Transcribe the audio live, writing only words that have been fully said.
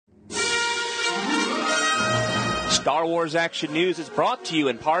Star Wars Action News is brought to you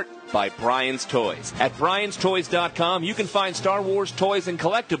in part by Brian's Toys. At brianstoys.com, you can find Star Wars toys and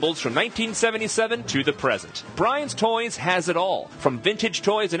collectibles from 1977 to the present. Brian's Toys has it all, from vintage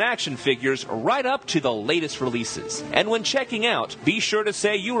toys and action figures right up to the latest releases. And when checking out, be sure to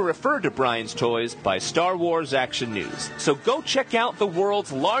say you were referred to Brian's Toys by Star Wars Action News. So go check out the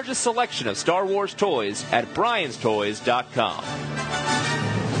world's largest selection of Star Wars toys at brianstoys.com.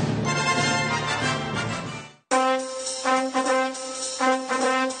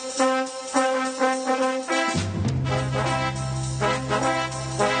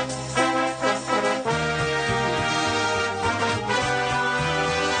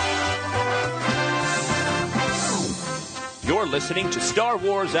 Listening to Star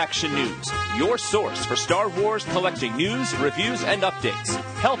Wars Action News, your source for Star Wars collecting news, reviews, and updates,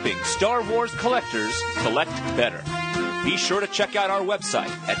 helping Star Wars collectors collect better. Be sure to check out our website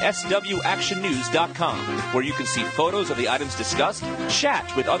at swactionnews.com, where you can see photos of the items discussed,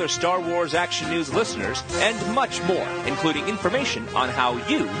 chat with other Star Wars Action News listeners, and much more, including information on how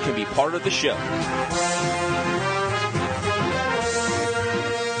you can be part of the show.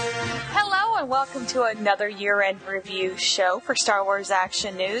 Welcome to another year-end review show for Star Wars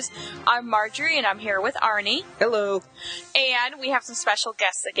Action News. I'm Marjorie, and I'm here with Arnie. Hello. And we have some special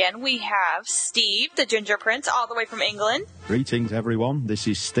guests again. We have Steve, the Ginger Prince, all the way from England. Greetings, everyone. This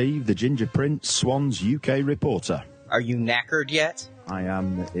is Steve, the Ginger Prince, Swan's UK reporter. Are you knackered yet? I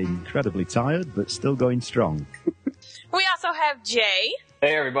am incredibly tired, but still going strong. We also have Jay.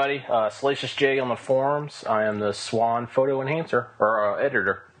 Hey, everybody. Salacious Jay on the forums. I am the Swan photo enhancer, or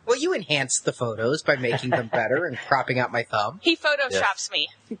editor. Well, you enhance the photos by making them better and cropping out my thumb. He photoshops me.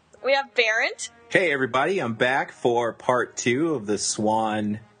 We have Barrett. Hey, everybody. I'm back for part 2 of the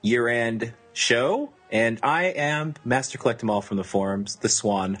Swan year-end show. And I am Master Collectimal from the forums, the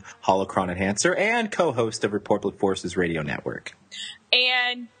Swan Holocron Enhancer, and co-host of Republic Forces Radio Network.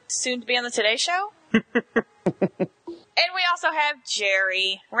 And soon to be on the Today Show. And we also have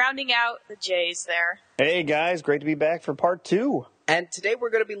Jerry, rounding out the J's there. Hey, guys. Great to be back for part 2. And today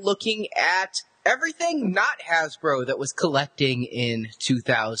we're going to be looking at everything not Hasbro that was collecting in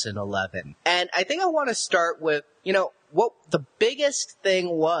 2011. And I think I want to start with, what the biggest thing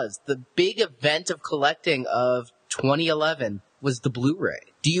was. The big event of collecting of 2011 was the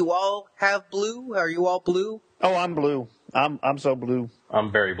Blu-ray. Do you all have blue? Are you all blue? Oh, I'm blue. I'm so blue.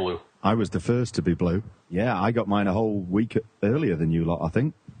 I'm very blue. I was the first to be blue. Yeah, I got mine a whole week earlier than you lot, I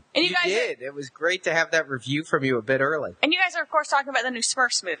think. And you guys did. It was great to have that review from you a bit early. And you guys are, of course, talking about the new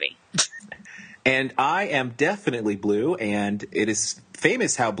Smurfs movie. And I am definitely blue, and it is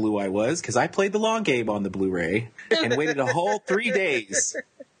famous how blue I was, because I played the long game on the Blu-ray and waited a whole 3 days.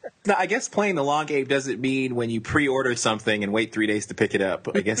 Now, I guess playing the long game doesn't mean when you pre-order something and wait 3 days to pick it up.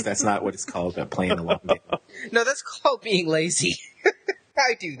 I guess that's not what it's called, playing the long game. No, that's called being lazy.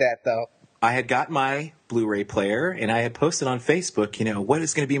 I do that, though. I had got my Blu-ray player, and I had posted on Facebook, what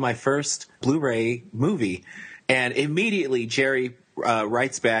is going to be my first Blu-ray movie? And immediately Jerry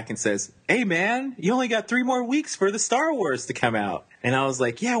writes back and says, hey, man, you only got 3 more weeks for the Star Wars to come out. And I was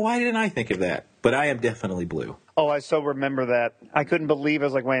like, yeah, why didn't I think of that? But I am definitely blue. Oh, I so remember that. I couldn't believe it. I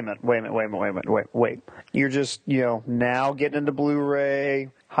was like, wait a minute. You're just, now getting into Blu-ray,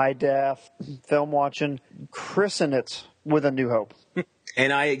 high def, film watching, christen it with A New Hope.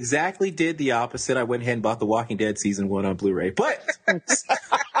 And I exactly did the opposite. I went ahead and bought The Walking Dead Season 1 on Blu-ray. But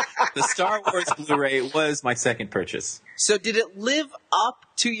the Star Wars Blu-ray was my second purchase. So did it live up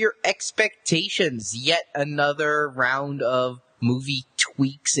to your expectations? Yet another round of movie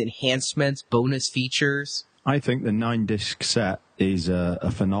tweaks, enhancements, bonus features? I think the 9-disc set is a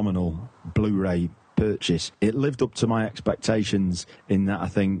phenomenal Blu-ray purchase. It lived up to my expectations in that I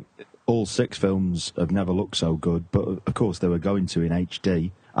think all 6 films have never looked so good, but of course they were going to in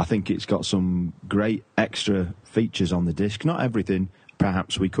HD. I think it's got some great extra features on the disc. Not everything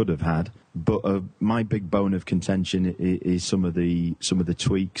perhaps we could have had, but my big bone of contention is some of the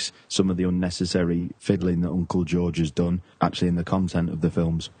tweaks, some of the unnecessary fiddling that Uncle George has done actually in the content of the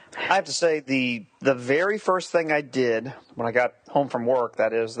films. I have to say the very first thing I did when I got home from work,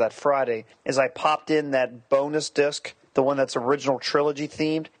 that Friday, is I popped in that bonus disc, the one that's original trilogy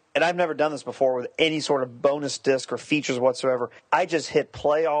themed. And I've never done this before with any sort of bonus disc or features whatsoever. I just hit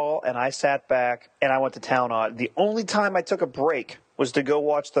play all, and I sat back, and I went to town on it. The only time I took a break was to go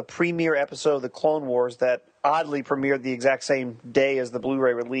watch the premiere episode of The Clone Wars that oddly premiered the exact same day as the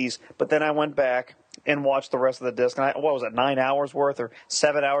Blu-ray release. But then I went back and watched the rest of the disc. And what was it, 9 hours worth or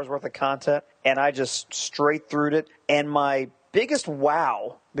 7 hours worth of content? And I just straight through it. And my biggest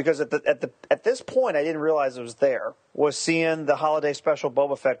wow, because at this point I didn't realize it was there, was seeing the holiday special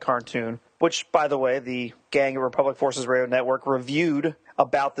Boba Fett cartoon, which, by the way, the gang at Republic Forces Radio Network reviewed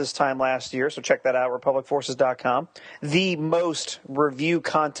about this time last year, so check that out, republicforces.com. The most review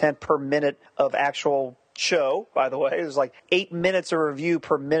content per minute of actual show, by the way. It was like 8 minutes of review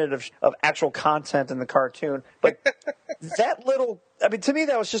per minute of actual content in the cartoon. But that little, I mean, to me,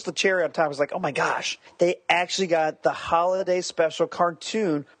 that was just the cherry on top. I was like, oh my gosh, they actually got the holiday special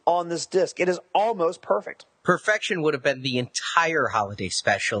cartoon on this disc. It is almost perfect. Perfection would have been the entire holiday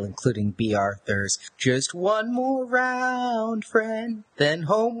special, including B. Arthur's "Just One More Round, Friend, Then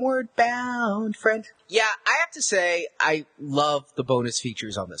Homeward Bound, Friend." Yeah, I have to say, I love the bonus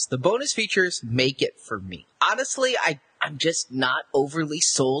features on this. The bonus features make it for me. Honestly, I'm just not overly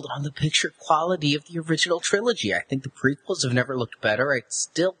sold on the picture quality of the original trilogy. I think the prequels have never looked better. I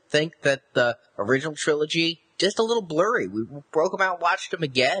still think that the original trilogy, just a little blurry. We broke them out, watched them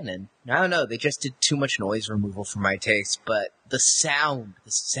again, and I don't know, they just did too much noise removal for my taste, but the sound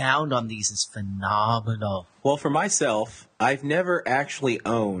on these is phenomenal. Well, for myself, I've never actually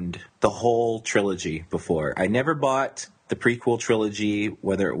owned the whole trilogy before. I never bought the prequel trilogy,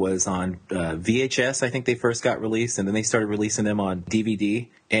 whether it was on VHS, I think they first got released, and then they started releasing them on DVD,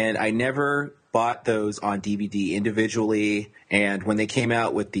 and I never bought those on DVD individually, and when they came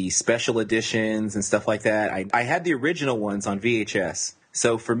out with the special editions and stuff like that, I had the original ones on VHS.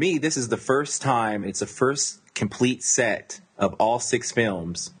 So for me, this is the first time, it's the first complete set of all 6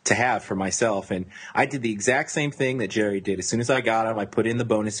 films to have for myself. And I did the exact same thing that Jerry did. As soon as I got them, I put in the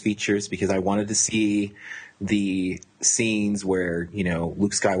bonus features because I wanted to see the scenes where, you know,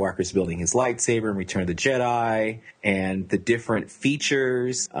 Luke Skywalker's building his lightsaber in Return of the Jedi, and the different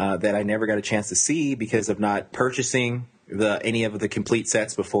features that I never got a chance to see because of not purchasing any of the complete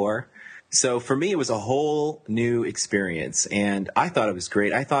sets before. So for me, it was a whole new experience, and I thought it was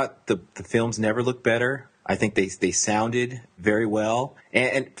great. I thought the films never looked better. I think they sounded very well.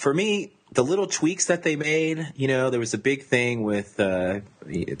 And for me, the little tweaks that they made, you know, there was a big thing with the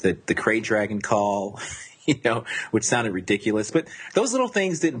Krayt Dragon call, you know, which sounded ridiculous. But those little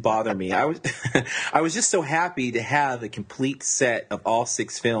things didn't bother me. I was just so happy to have a complete set of all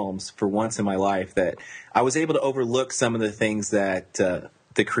 6 films for once in my life that I was able to overlook some of the things that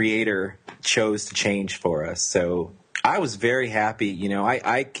the creator chose to change for us. So I was very happy. You know,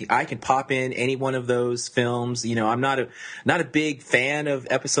 I can pop in any one of those films. You know, I'm not a big fan of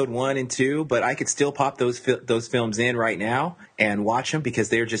episode 1 and 2, but I could still pop those films in right now and watch them because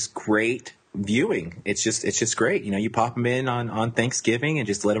they're just great viewing. It's just great. You know, you pop them in on Thanksgiving and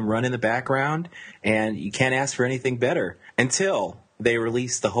just let them run in the background, and you can't ask for anything better until they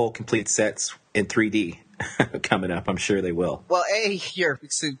release the whole complete sets in 3D. Coming up, I'm sure they will. Well, A, you're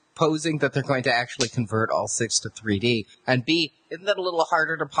supposing that they're going to actually convert all 6 to 3D, and B, isn't that a little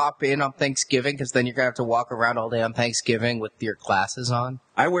harder to pop in on Thanksgiving, because then you're going to have to walk around all day on Thanksgiving with your glasses on?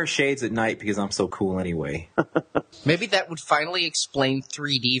 I wear shades at night because I'm so cool anyway. Maybe that would finally explain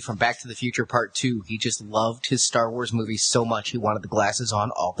 3D from Back to the Future Part 2. He just loved his Star Wars movies so much he wanted the glasses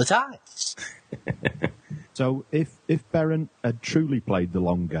on all the time. So if Berrant had truly played the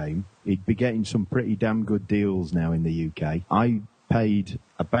long game, he'd be getting some pretty damn good deals now in the UK. I paid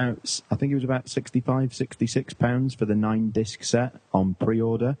about, I think it was about £65, £66 for the 9-disc set on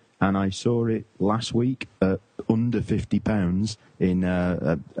pre-order, and I saw it last week at under £50 in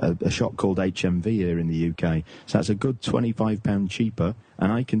a shop called HMV here in the UK. So that's a good £25 cheaper,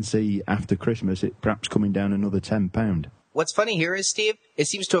 and I can see after Christmas it perhaps coming down another £10. What's funny here is, Steve, it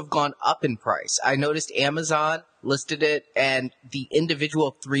seems to have gone up in price. I noticed Amazon listed it, and the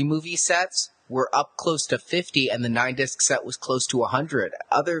individual 3-movie sets were up close to 50, and the 9-disc set was close to 100.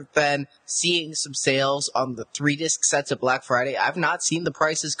 Other than seeing some sales on the 3-disc sets at Black Friday, I've not seen the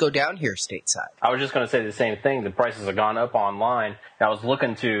prices go down here stateside. I was just going to say the same thing. The prices have gone up online. I was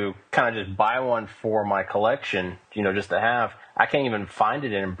looking to kind of just buy one for my collection, you know, just to have. I can't even find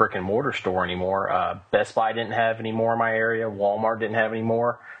it in a brick and mortar store anymore. Best Buy didn't have any more in my area. Walmart didn't have any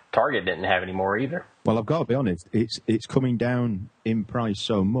more. Target didn't have any more either. Well, I've got to be honest, it's coming down in price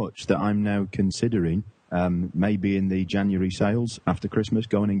so much that I'm now considering maybe in the January sales after Christmas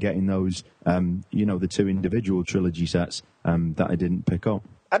going and getting those, you know, the 2 individual trilogy sets that I didn't pick up.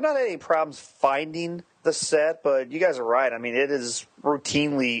 I've not had any problems finding the set, but you guys are right. I mean, it is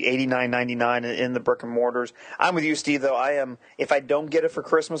routinely $89.99 in the brick and mortars. I'm with you, Steve, though. I am, if I don't get it for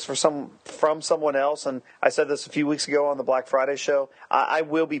Christmas from someone else, and I said this a few weeks ago on the Black Friday show, I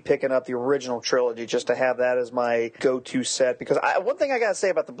will be picking up the original trilogy just to have that as my go-to set. Because one thing I got to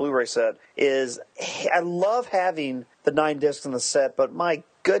say about the Blu-ray set is I love having the 9 discs in the set, but my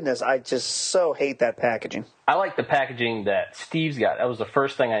goodness, I just so hate that packaging. I like the packaging that Steve's got. That was the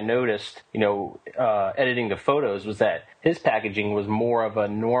first thing I noticed, editing the photos, was that his packaging was more of a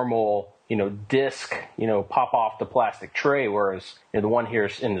normal, disc, pop off the plastic tray, whereas the one here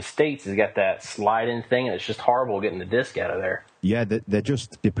in the States has got that slide-in thing, and it's just horrible getting the disc out of there. Yeah, they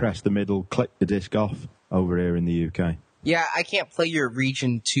just depress the middle, click the disc off over here in the UK. Yeah, I can't play your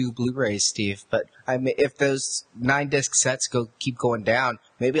Region 2 Blu-rays, Steve, but I mean, if those 9-disc sets keep going down,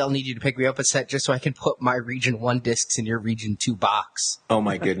 maybe I'll need you to pick me up a set just so I can put my Region 1 discs in your Region 2 box. Oh,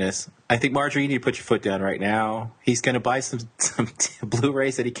 my goodness. I think, Marjorie, you need to put your foot down right now. He's going to buy some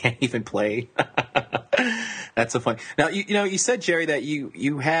Blu-rays that he can't even play. That's so funny. Now, you said, Jerry, that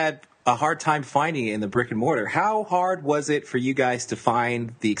you had a hard time finding it in the brick and mortar. How hard was it for you guys to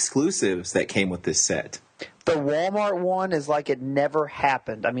find the exclusives that came with this set? The Walmart one is like it never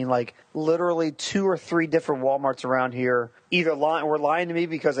happened. I mean, like literally 2 or 3 different Walmarts around here either were lying to me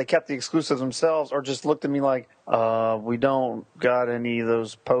because they kept the exclusives themselves, or just looked at me like, we don't got any of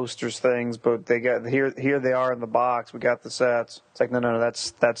those posters things, but they got here they are in the box. We got the sets. It's like, no,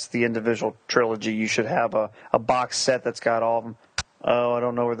 that's the individual trilogy. You should have a box set that's got all of them. Oh, I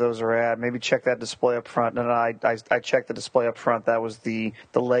don't know where those are at. Maybe check that display up front. No, I checked the display up front. That was the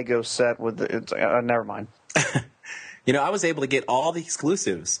Lego set with never mind. I was able to get all the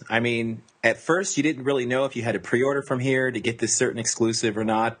exclusives. I mean, at first you didn't really know if you had to pre-order from here to get this certain exclusive or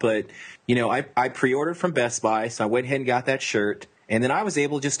not. But, I pre-ordered from Best Buy, so I went ahead and got that shirt. And then I was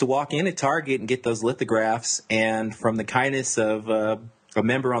able just to walk in at Target and get those lithographs. And from the kindness of a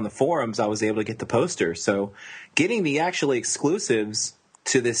member on the forums, I was able to get the poster. So getting the actual exclusives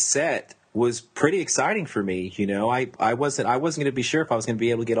to this set was pretty exciting for me. I wasn't going to be sure if I was going to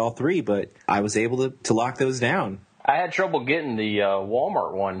be able to get all 3, but I was able to lock those down. I had trouble getting the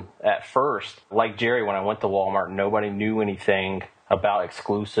Walmart one at first. Like Jerry, when I went to Walmart, nobody knew anything about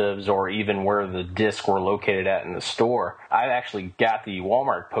exclusives or even where the discs were located at in the store. I actually got the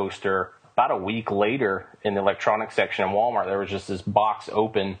Walmart poster about a week later in the electronics section in Walmart. There was just this box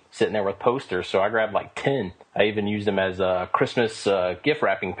open sitting there with posters, so I grabbed like 10. I even used them as Christmas gift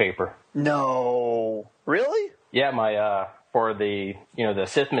wrapping paper. No. Really? Yeah, for the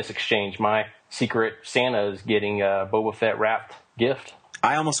Sithmas exchange, my secret Santa is getting a Boba Fett wrapped gift.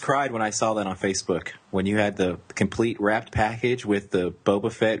 I almost cried when I saw that on Facebook, when you had the complete wrapped package with the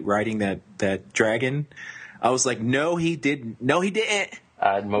Boba Fett riding that dragon. I was like, no, he didn't. No, he didn't.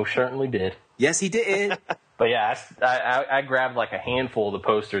 I most certainly did. Yes, he did. But yeah, I grabbed like a handful of the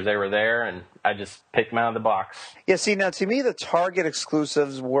posters. They were there, and I just picked them out of the box. Yeah, see, now to me, the Target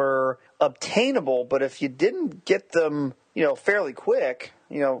exclusives were obtainable, but if you didn't get them, fairly quick,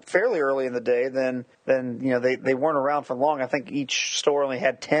 fairly early in the day, then they weren't around for long. I think each store only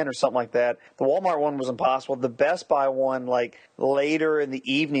had 10 or something like that. The Walmart one was impossible. The Best Buy one, like later in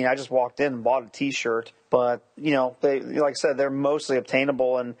the evening, I just walked in and bought a T-shirt. But, they, like I said, they're mostly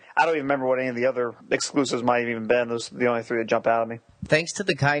obtainable, and I don't even remember what any of the other exclusives might have even been. Those are the only 3 that jump out at me. Thanks to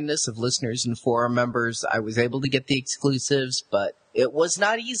the kindness of listeners and forum members, I was able to get the exclusives, but it was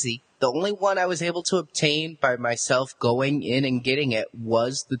not easy. The only one I was able to obtain by myself going in and getting it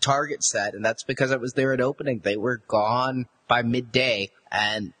was the Target set, and that's because I was there at opening. They were gone by midday,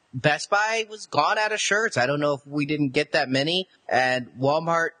 and Best Buy was gone out of shirts. I don't know if we didn't get that many, and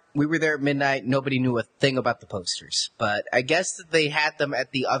Walmart, we were there at midnight. Nobody knew a thing about the posters, but I guess that they had them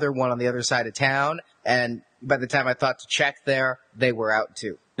at the other one on the other side of town, and by the time I thought to check there, they were out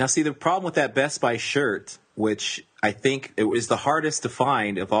too. Now, see, the problem with that Best Buy shirt, which I think it was the hardest to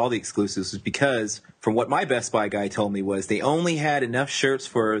find of all the exclusives, was because from what my Best Buy guy told me was they only had enough shirts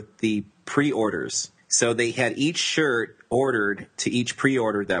for the pre-orders. So they had each shirt ordered to each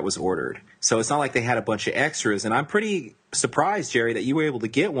pre-order that was ordered. So it's not like they had a bunch of extras. And I'm pretty surprised, Jerry, that you were able to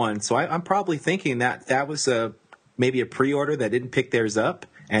get one. So I'm probably thinking that was maybe a pre-order that didn't pick theirs up,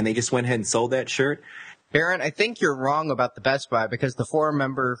 and they just went ahead and sold that shirt. Baron, I think you're wrong about the Best Buy, because the forum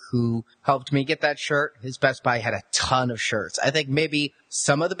member who helped me get that shirt, his Best Buy had a ton of shirts. I think maybe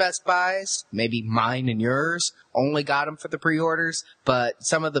some of the Best Buys, maybe mine and yours, only got them for the pre-orders, but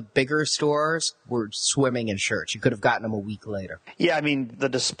some of the bigger stores were swimming in shirts. You could have gotten them a week later. Yeah, I mean, the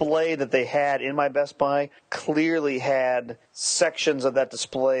display that they had in my Best Buy clearly had sections of that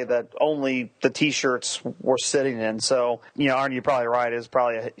display that only the T-shirts were sitting in. So, Arnie, you're probably right. It's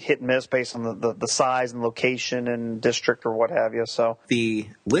probably a hit and miss based on the size and location and district or what have you. So the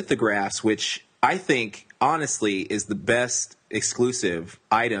lithographs, which I think honestly is the best exclusive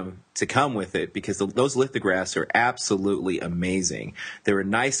item to come with it, because those lithographs are absolutely amazing. They're a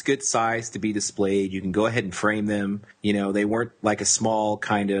nice, good size to be displayed. You can go ahead and frame them. They weren't like a small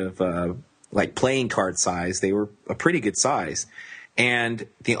kind of like playing card size. They were a pretty good size. And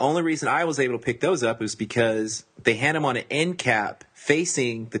the only reason I was able to pick those up is because they had them on an end cap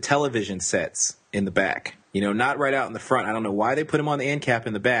facing the television sets in the back. Not right out in the front. I don't know why they put them on the end cap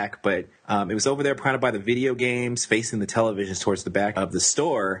in the back, but it was over there kind of by the video games, facing the televisions towards the back of the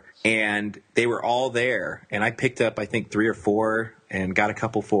store, and they were all there. And I picked up, I think, 3 or 4 and got a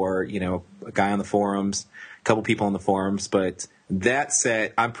couple for, a guy on the forums, a couple people on the forums, but that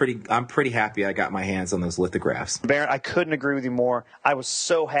set, I'm pretty happy I got my hands on those lithographs. Baron, I couldn't agree with you more. I was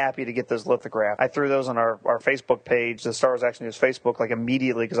so happy to get those lithographs. I threw those on our Facebook page, the Star Wars Action News Facebook, like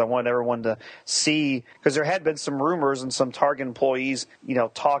immediately because I wanted everyone to see, because there had been some rumors and some Target employees,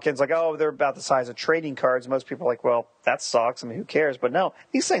 talking. It's like, oh, they're about the size of trading cards. Most people are like, well, that sucks. I mean, who cares? But no,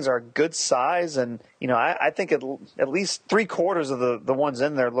 these things are a good size, and I think at least 3/4 of the ones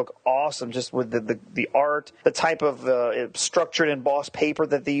in there look awesome. Just with the art, the type of structured embossed paper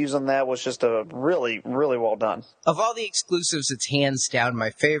that they use on that was just a really, really well done. Of all the exclusives, it's hands down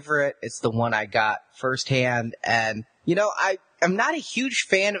my favorite. It's the one I got firsthand, and I'm not a huge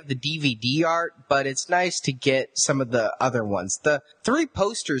fan of the DVD art, but it's nice to get some of the other ones. The 3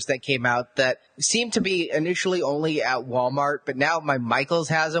 posters that came out that seemed to be initially only at Walmart, but now my Michaels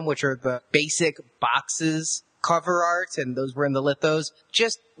has them, which are the basic boxes cover art, and those were in the lithos.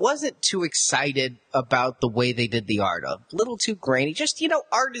 Just wasn't too excited about the way they did the art. A little too grainy. Just,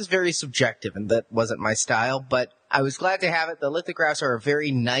 art is very subjective, and that wasn't my style, but I was glad to have it. The lithographs are a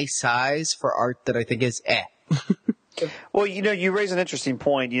very nice size for art that I think is Well, you raise an interesting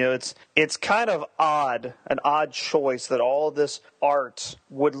point. It's kind of an odd choice that all of this art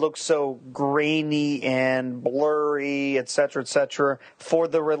would look so grainy and blurry, et cetera, for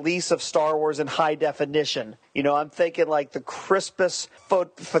the release of Star Wars in high definition. I'm thinking like the crispest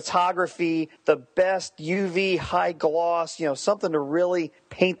photography, the best UV high gloss, something to really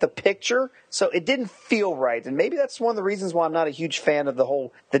paint the picture. So it didn't feel right. And maybe that's one of the reasons why I'm not a huge fan of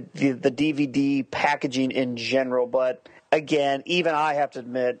the DVD packaging in general. But again, even I have to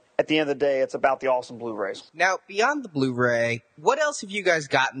admit, at the end of the day, it's about the awesome Blu-rays. Now, beyond the Blu-ray, what else have you guys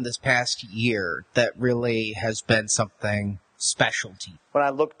gotten this past year that really has been something special to you? When I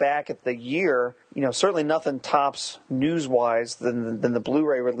look back at the year, certainly nothing tops news-wise than the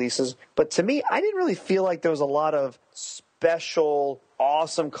Blu-ray releases. But to me, I didn't really feel like there was a lot of special,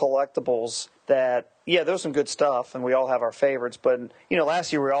 awesome collectibles that, there was some good stuff, and we all have our favorites. But,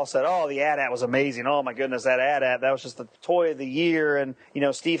 last year we all said, oh, the AT-AT was amazing. Oh, my goodness, that AT-AT, that was just the toy of the year. And,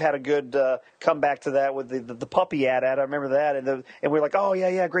 Steve had a good comeback to that with the puppy AT-AT. I remember that. And we were like, oh,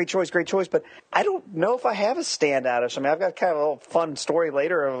 yeah, great choice. But I don't know if I have a standout. I mean, I've got kind of a little fun story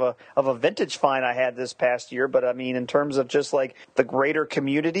later of a vintage find I had this past year. But, I mean, in terms of just like the greater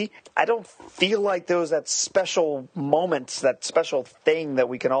community, I don't feel like there was that special moment, that special thing that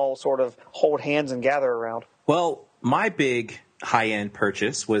we can all sort of hold hands and gather around. Well, my big high-end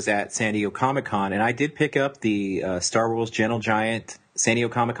purchase was at San Diego Comic-Con, and I did pick up the Star Wars Gentle Giant San Diego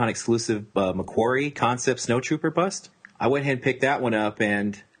Comic-Con exclusive Macquarie concept snowtrooper bust. I went ahead and picked that one up,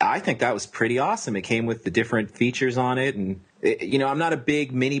 and I think that was pretty awesome. It came with the different features on it, and I'm not a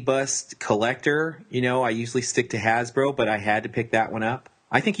big mini bust collector. I usually stick to Hasbro, but I had to pick that one up.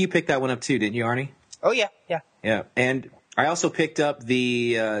 I think you picked that one up too, didn't you, Arnie? Oh, yeah. Yeah, and I also picked up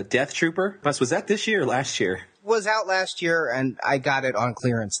the Death Trooper bust. Was that this year or last year? Was out last year, and I got it on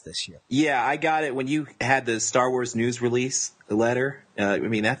clearance this year. Yeah, I got it when you had the Star Wars news release letter.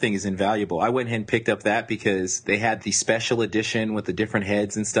 That thing is invaluable. I went ahead and picked up that because they had the special edition with the different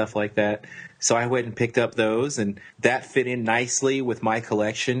heads and stuff like that. So I went and picked up those, and that fit in nicely with my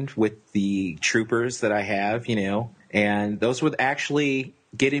collection with the troopers that I have, and those were actually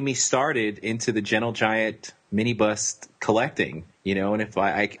getting me started into the Gentle Giant mini bust collecting, and if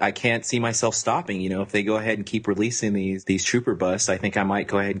I can't see myself stopping, if they go ahead and keep releasing these trooper busts, I think I might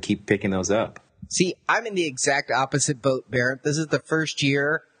go ahead and keep picking those up. See, I'm in the exact opposite boat, Barrett. This is the first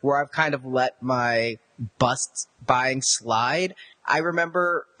year where I've kind of let my bust buying slide. I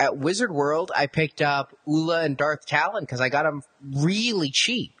remember at Wizard World, I picked up Ula and Darth Talon because I got them really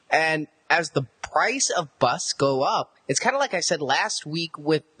cheap. And as the price of busts go up, it's kind of like I said last week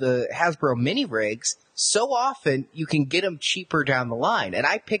with the Hasbro mini rigs. So often you can get them cheaper down the line. And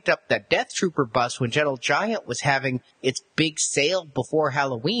I picked up that Death Trooper bust when Gentle Giant was having its big sale before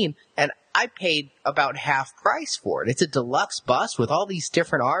Halloween, and I paid about half price for it. It's a deluxe bust with all these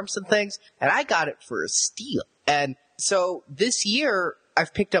different arms and things, and I got it for a steal. And so this year,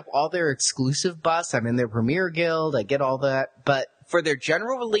 I've picked up all their exclusive busts. I'm in their Premier Guild. I get all that. But for their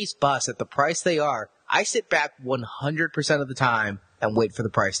general release busts at the price they are, I sit back 100% of the time and wait for the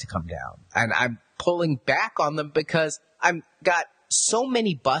price to come down. And I'm pulling back on them because I've got so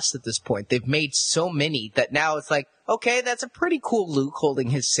many busts at this point. They've made so many that now it's like, okay, that's a pretty cool Luke holding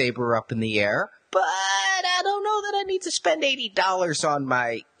his saber up in the air, but I don't know that I need to spend $80 on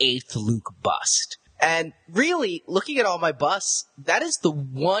my 8th Luke bust. And really, looking at all my busts, that is the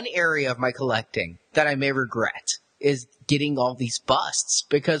one area of my collecting that I may regret, is getting all these busts.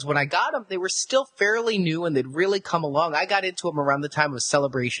 Because when I got them, they were still fairly new and they'd really come along. I got into them around the time of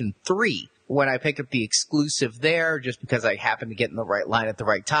Celebration 3, when I picked up the exclusive there, just because I happened to get in the right line at the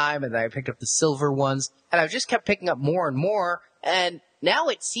right time, and then I picked up the silver ones. And I just kept picking up more and more, and now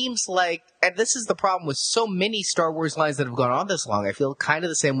it seems like, and this is the problem with so many Star Wars lines that have gone on this long, I feel kind of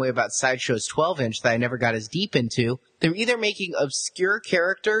the same way about Sideshow's 12-inch that I never got as deep into. They're either making obscure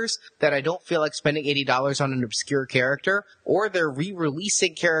characters that I don't feel like spending $80 on an obscure character, or they're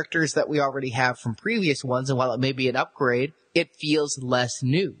re-releasing characters that we already have from previous ones, and while it may be an upgrade, it feels less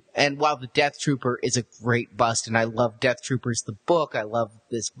new. And while the Death Trooper is a great bust, and I love Death Troopers the book, I love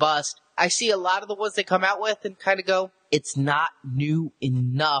this bust, I see a lot of the ones they come out with and kind of go, it's not new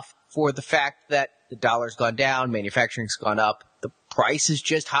enough for the fact that the dollar's gone down, manufacturing's gone up, the price is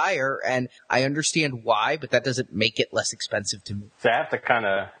just higher, and I understand why, but that doesn't make it less expensive to me. So I have to kind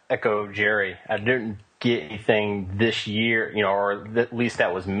of echo Jerry. I didn't get anything this year, or at least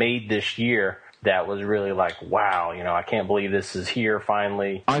that was made this year, that was really like, wow, I can't believe this is here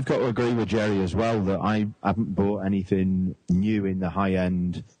finally. I've got to agree with Jerry as well that I haven't bought anything new in the high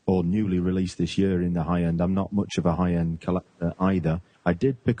end or newly released this year in the high end. I'm not much of a high end collector either. I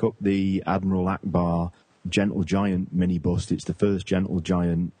did pick up the Admiral Akbar Gentle Giant mini bust. It's the first Gentle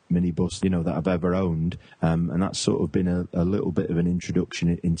Giant mini bust, that I've ever owned. And that's sort of been a little bit of an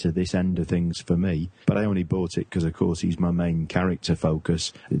introduction into this end of things for me. But I only bought it because, of course, he's my main character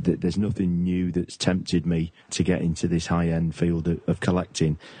focus. There's nothing new that's tempted me to get into this high-end field of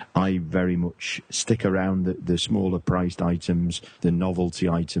collecting. I very much stick around the smaller priced items, the novelty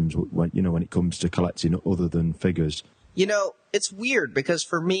items, when it comes to collecting other than figures. It's weird because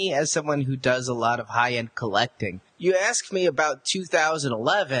for me, as someone who does a lot of high-end collecting, you ask me about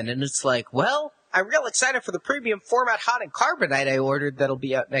 2011, and it's like, well, I'm real excited for the premium format Hot and Carbonite I ordered that'll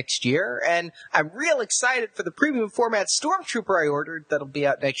be out next year, and I'm real excited for the premium format Stormtrooper I ordered that'll be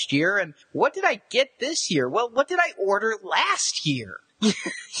out next year, and what did I get this year? Well, what did I order last year?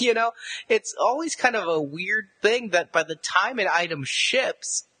 It's always kind of a weird thing that by the time an item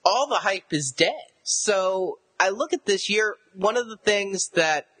ships, all the hype is dead. So I look at this year, one of the things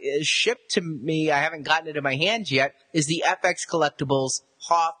that is shipped to me, I haven't gotten it in my hands yet, is the FX Collectibles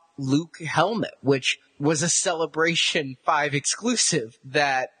Hoth Luke helmet, which was a Celebration 5 exclusive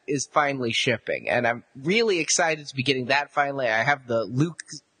that is finally shipping. And I'm really excited to be getting that finally. I have the Luke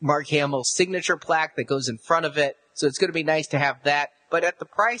Mark Hamill signature plaque that goes in front of it, so it's going to be nice to have that. But at the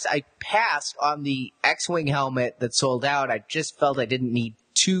price I passed on the X-Wing helmet that sold out, I just felt I didn't need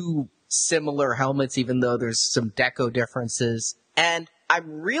two similar helmets, even though there's some deco differences. And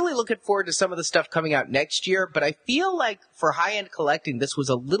I'm really looking forward to some of the stuff coming out next year, but I feel like for high-end collecting, this was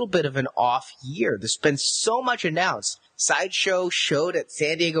a little bit of an off year. There's been so much announced. Sideshow showed at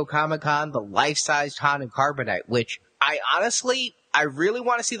San Diego Comic-Con the life-sized Han and Carbonite, which I really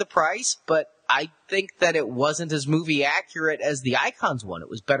want to see the price, but I think that it wasn't as movie accurate as the Icons one. It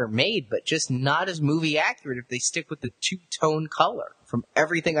was better made, but just not as movie accurate if they stick with the two-tone color from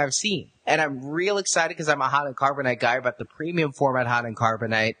everything I've seen. And I'm real excited because I'm a Hot and Carbonite guy about the premium format Hot and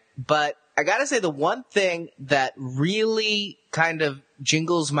Carbonite. But I gotta say the one thing that really kind of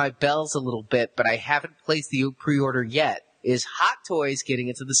jingles my bells a little bit, but I haven't placed the pre-order yet, is Hot Toys getting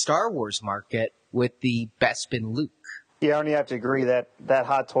into the Star Wars market with the Bespin Luke. Yeah, I only have to agree that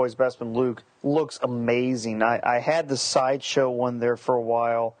Hot Toys Bespin Luke looks amazing. I had the Sideshow one there for a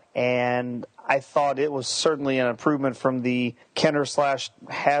while, and I thought it was certainly an improvement from the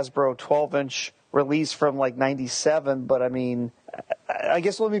Kenner/Hasbro 12-inch release from like 97, but I mean, I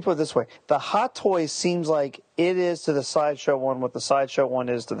guess let me put it this way. The Hot Toys seems like it is to the Sideshow one what the Sideshow one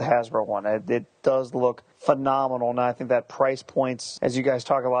is to the Hasbro one. It does look phenomenal, and I think that price points, as you guys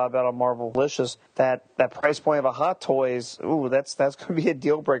talk a lot about on Marvelicious, that price point of a Hot Toys, that's going to be a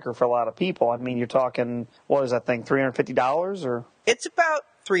deal breaker for a lot of people. I mean, you're talking, what is that thing, $350 or? It's about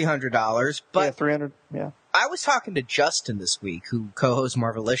 $300, but yeah, $300, yeah. I was talking to Justin this week, who co-hosts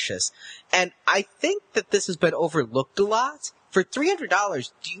Marvelicious, and I think that this has been overlooked a lot. For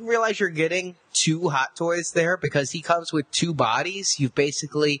 $300, do you realize you're getting two Hot Toys there? Because he comes with two bodies. You've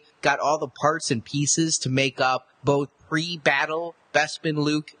basically got all the parts and pieces to make up both pre-battle Bespin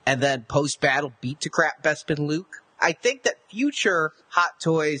Luke and then post-battle beat-to-crap Bespin Luke. I think that future Hot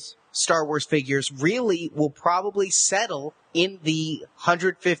Toys Star Wars figures really will probably settle in the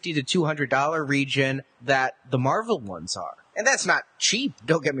 $150 to $200 region that the Marvel ones are. And that's not cheap,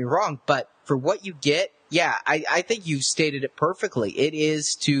 don't get me wrong, but for what you get, yeah, I think you stated it perfectly. It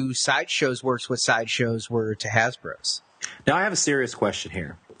is to Sideshow's works what Sideshows were to Hasbro's. Now, I have a serious question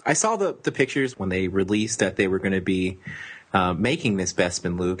here. I saw the pictures when they released that they were going to be making this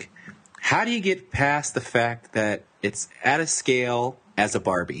Bespin Luke. How do you get past the fact that it's at a scale as a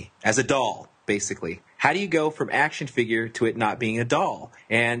Barbie, as a doll, basically? How do you go from action figure to it not being a doll?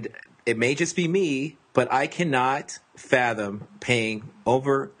 And it may just be me, but I cannot fathom paying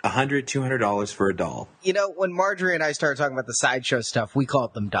over $100, $200 for a doll. You know, when Marjorie and I started talking about the Sideshow stuff, we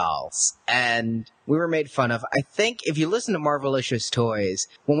called them dolls. And we were made fun of. I think if you listen to Marvelicious Toys,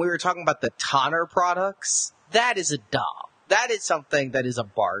 when we were talking about the Tonner products, that is a doll. That is something that is a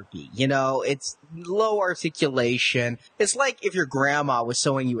Barbie. You know, it's low articulation. It's like if your grandma was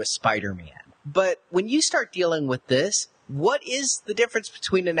sewing you a Spider-Man. But when you start dealing with this, what is the difference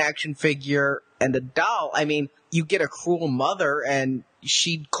between an action figure and a doll? I mean, you get a cruel mother and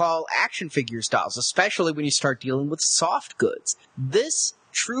she'd call action figures dolls, especially when you start dealing with soft goods. This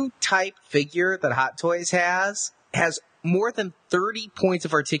true type figure that Hot Toys has more than 30 points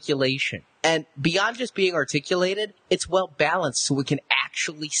of articulation. And beyond just being articulated, it's well balanced so it can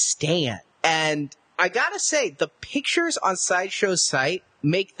actually stand. And I gotta say, the pictures on Sideshow's site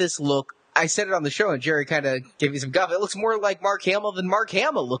make this look, I said it on the show and Jerry kind of gave me some guff, it looks more like Mark Hamill than Mark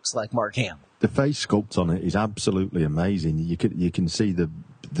Hamill looks like Mark Hamill. The face sculpt on it is absolutely amazing. You can see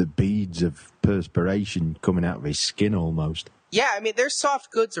the beads of perspiration coming out of his skin almost. Yeah, I mean, there's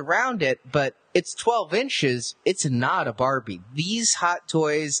soft goods around it, but it's 12 inches. It's not a Barbie. These Hot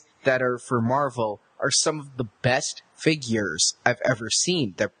Toys that are for Marvel are some of the best figures I've ever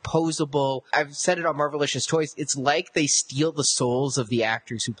seen. They're posable. I've said it on Marvelicious Toys. It's like they steal the souls of the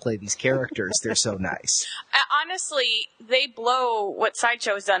actors who play these characters. They're so nice. Honestly, they blow what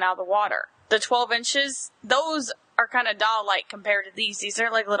Sideshow has done out of the water. The 12 inches, those are kind of doll-like compared to these. These are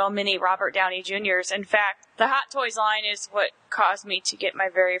like little mini Robert Downey Jr.'s. In fact, the Hot Toys line is what caused me to get my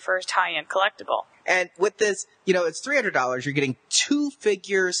very first high-end collectible. And with this, you know, it's $300. You're getting 2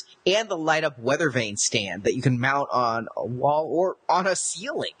 figures and the light-up weather vane stand that you can mount on a wall or on a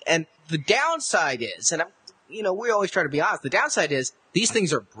ceiling. And the downside is, and we always try to be honest, the downside is these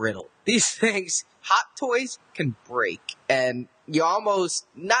things are brittle. These things, Hot Toys can break. And you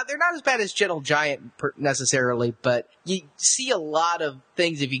they're not as bad as Gentle Giant necessarily, but you see a lot of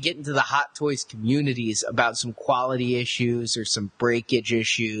things if you get into the Hot Toys communities about some quality issues or some breakage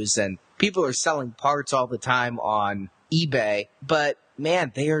issues, and people are selling parts all the time on eBay, but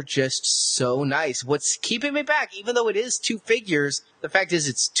man, they are just so nice. What's keeping me back, even though it is 2 figures, the fact is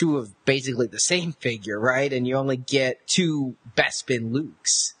it's 2 of basically the same figure, right? And you only get 2 Bespin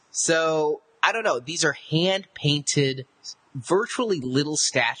Lukes. So, I don't know, these are hand-painted, virtually little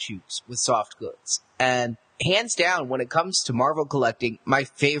statues with soft goods. And hands down, when it comes to Marvel collecting, my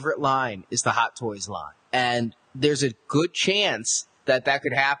favorite line is the Hot Toys line. And there's a good chance that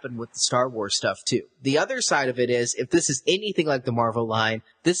could happen with the Star Wars stuff too. The other side of it is, if this is anything like the Marvel line,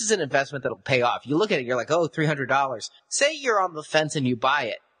 this is an investment that'll pay off. You look at it, you're like, oh, $300. Say you're on the fence and you buy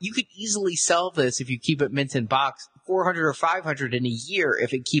it. You could easily sell this if you keep it mint in box, $400 or $500 in a year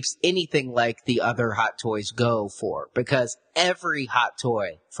if it keeps anything like the other Hot Toys go for. Because every Hot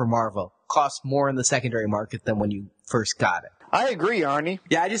Toy for Marvel costs more in the secondary market than when you first got it. I agree, Arnie.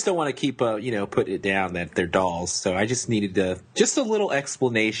 Yeah, I just don't want to keep, putting it down that they're dolls. So I just needed just a little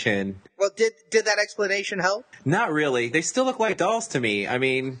explanation. Well, did that explanation help? Not really. They still look like dolls to me. I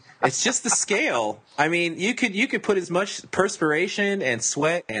mean, it's just the scale. I mean, you could put as much perspiration and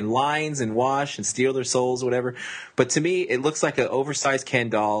sweat and lines and wash and steal their souls, whatever. But to me, it looks like an oversized Ken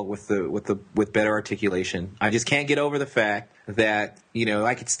doll with better articulation. I just can't get over the fact that,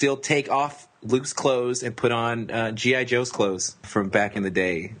 I could still take off Luke's clothes and put on G.I. Joe's clothes from back in the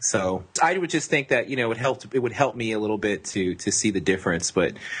day. So I would just think that, it would help me a little bit to see the difference,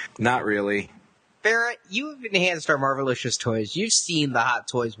 but not really. Farrah, you've enhanced our Marvelicious Toys. You've seen the Hot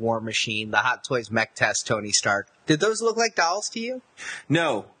Toys War Machine, the Hot Toys Mech Test Tony Stark. Did those look like dolls to you?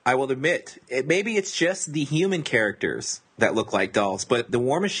 No, I will admit. Maybe it's just the human characters that look like dolls, but the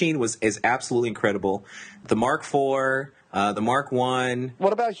War Machine is absolutely incredible. The Mark IV, the Mark I.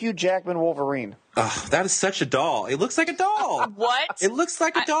 What about Hugh Jackman Wolverine? Oh, that is such a doll. It looks like a doll. What? It looks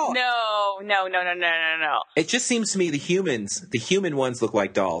like a doll. No. It just seems to me the human ones look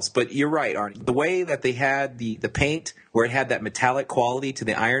like dolls. But you're right, Arnie. The way that they had the paint, where it had that metallic quality to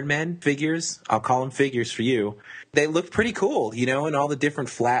the Iron Man figures, I'll call them figures for you, they looked pretty cool, and all the different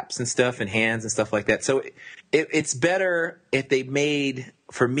flaps and stuff and hands and stuff like that. So it's better if they made,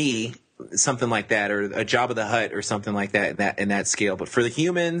 for me, something like that, or a Jabba the Hutt or something like that in that scale. But for the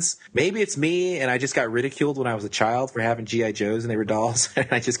humans, maybe it's me and I just got ridiculed when I was a child for having G.I. Joes and they were dolls, and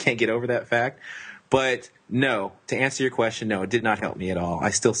I just can't get over that fact. But no, to answer your question, no, it did not help me at all. I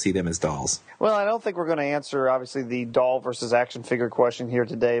still see them as dolls. Well, I don't think we're going to answer, obviously, the doll versus action figure question here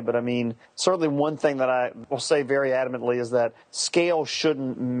today, but I mean, certainly one thing that I will say very adamantly is that scale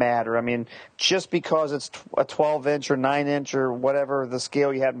shouldn't matter. I mean, just because it's a 12-inch or 9-inch or whatever the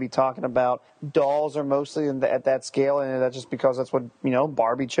scale you happen to be talking about, dolls are mostly at that scale, and that's just because that's what,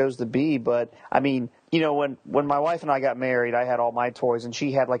 Barbie chose to be. But, I mean, when my wife and I got married, I had all my toys, and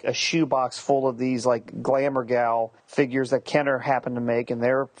she had like a shoebox full of these like Glamour Gal figures that Kenner happened to make, and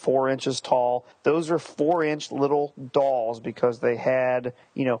they're 4 inches tall. Those are 4-inch little dolls because they had,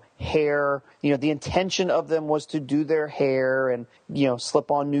 hair. The intention of them was to do their hair and,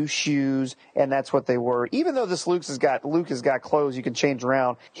 slip on new shoes, and that's what they were. Even though this Luke has got clothes you can change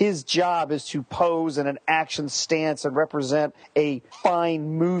around, his job is to pose in an action stance and represent a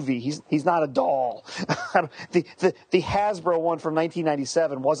fine movie. He's not a doll. The Hasbro one from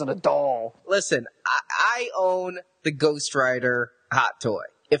 1997 wasn't a doll. Listen, I own the Ghost Rider hot toy.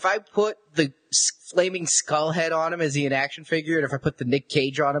 If I put the flaming skull head on him, is he an action figure? And if I put the Nick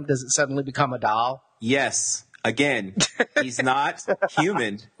Cage on him, does it suddenly become a doll? Yes. Again, he's not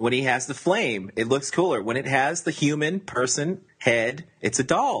human when he has the flame. It looks cooler. When it has the human person head, it's a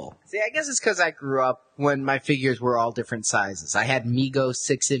doll. See, I guess it's because I grew up when my figures were all different sizes. I had Mego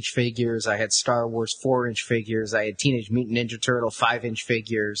 6-inch figures. I had Star Wars 4-inch figures. I had Teenage Mutant Ninja Turtle 5-inch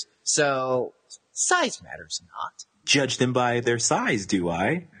figures. So, size matters not. Judge them by their size, do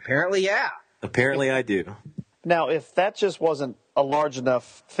I? Apparently, yeah. Apparently I do. Now, if that just wasn't a large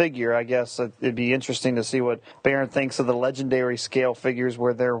enough figure, I guess it'd be interesting to see what Baron thinks of the legendary scale figures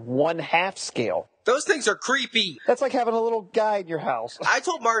where they're 1/2 scale. Those things are creepy. That's like having a little guy in your house. I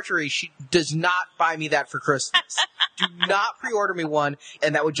told Marjorie she does not buy me that for Christmas. Do not pre-order me one,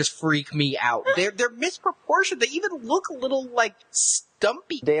 and that would just freak me out. They're misproportioned. They even look a little like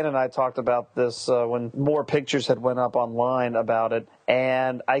stumpy. Dan and I talked about this when more pictures had went up online about it,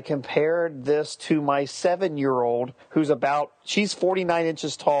 and I compared this to my 7-year-old who's she's 49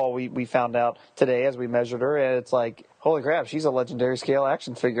 inches tall, we found out today as we measured her, and it's like, holy crap, she's a legendary scale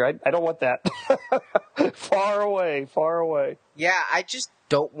action figure. I don't want that. Far away, far away. Yeah, I just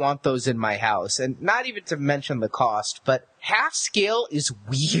don't want those in my house. And not even to mention the cost, but half scale is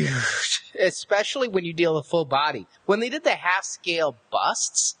weird, especially when you deal with full body. When they did the half scale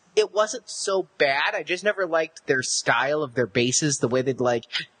busts, it wasn't so bad. I just never liked their style of their bases, the way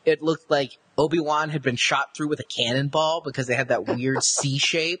it looked like Obi-Wan had been shot through with a cannonball because they had that weird C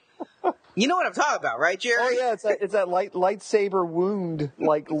shape. You know what I'm talking about, right, Jerry? Oh yeah, it's that lightsaber wound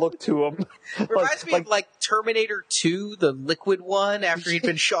look to him. Reminds me of Terminator 2, the liquid one, after he'd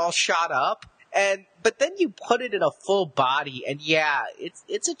been all shot up. But then you put it in a full body, and yeah,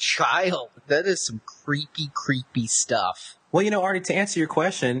 it's a child. That is some creepy stuff. Well, Artie, to answer your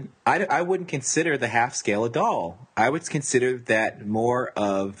question, I wouldn't consider the half scale a doll. I would consider that more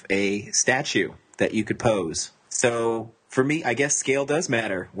of a statue that you could pose. So for me, I guess scale does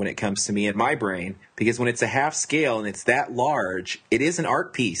matter when it comes to me and my brain, because when it's a half scale and it's that large, it is an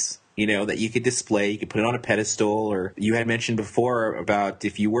art piece, that you could display. You could put it on a pedestal, or you had mentioned before about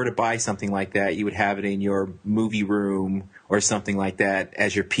if you were to buy something like that, you would have it in your movie room or something like that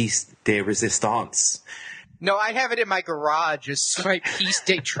as your piece de resistance. No, I have it in my garage as my piece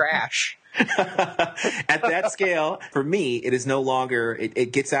de trash. At that scale, for me, it is no longer,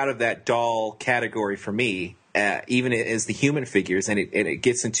 it gets out of that doll category for me, even as the human figures, and it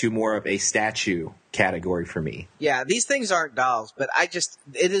gets into more of a statue category for me. Yeah, these things aren't dolls, but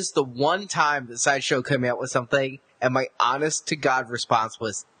it is the one time that Sideshow came out with something, and my honest to God response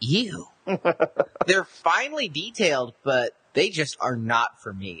was, ew. They're finely detailed, but they just are not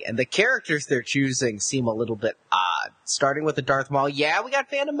for me. And the characters they're choosing seem a little bit odd. Starting with the Darth Maul, yeah, we got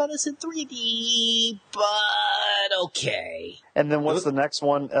Phantom Menace in 3D, but okay. And then what's the next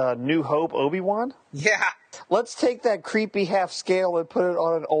one? New Hope Obi-Wan? Yeah. Let's take that creepy half scale and put it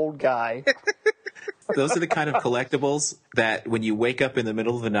on an old guy. Those are the kind of collectibles that when you wake up in the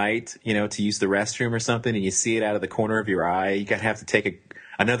middle of the night, to use the restroom or something, and you see it out of the corner of your eye, you have to take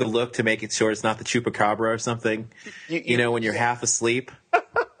another look to make it sure it's not the Chupacabra or something, when you're half asleep.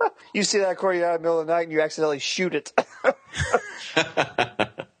 You see that corner in the middle of the night and you accidentally shoot it.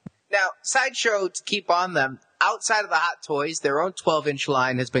 Now, Sideshow, to keep on them, outside of the Hot Toys, their own 12-inch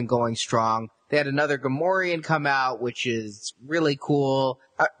line has been going strong. They had another Gamorrean come out, which is really cool.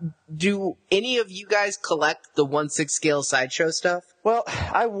 Do any of you guys collect the 1/6 scale Sideshow stuff? Well,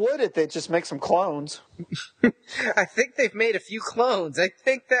 I would if they just make some clones. I think they've made a few clones. I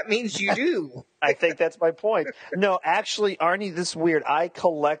think that means you do. I think that's my point. No, actually, Arnie, this is weird. I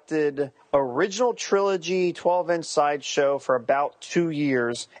collected original trilogy 12-inch Sideshow for about 2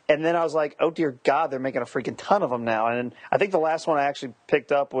 years, and then I was like, oh dear God, they're making a freaking ton of them now. And I think the last one I actually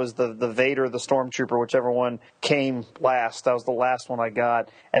picked up was the Vader, the Stormtrooper, whichever one came last. That was the last one I got.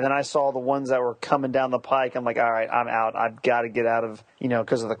 And then I saw the ones that were coming down the pike. I'm like, all right, I'm out. I've got to get out of,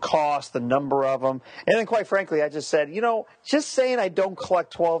 because of the cost, the number of them. And then quite frankly, I just said, just saying I don't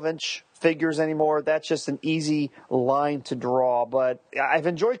collect 12-inch figures anymore, that's just an easy line to draw. But I've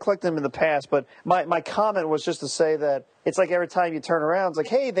enjoyed collecting them in the past, but my comment was just to say that it's like every time you turn around, it's like,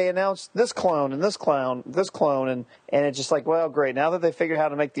 hey, they announced this clone and this clone, and it's just like, well, great. Now that they figured out how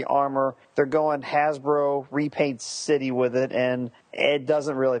to make the armor, they're going Hasbro Repaint City with it, and it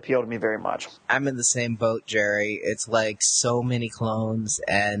doesn't really appeal to me very much. I'm in the same boat, Jerry. It's like so many clones,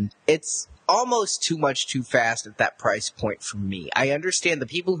 and it's almost too much too fast at that price point for me. I understand the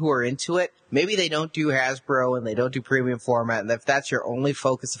people who are into it, maybe they don't do Hasbro and they don't do premium format, and if that's your only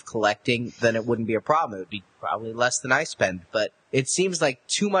focus of collecting, then it wouldn't be a problem. It would be probably less than I spend, but it seems like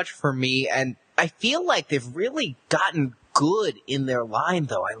too much for me, and I feel like they've really gotten good in their line,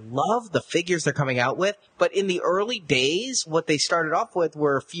 though. I love the figures they're coming out with, but in the early days, what they started off with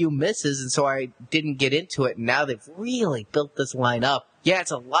were a few misses, and so I didn't get into it, and now they've really built this line up. Yeah,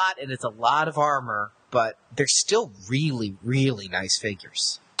 it's a lot, and it's a lot of armor, but they're still really, really nice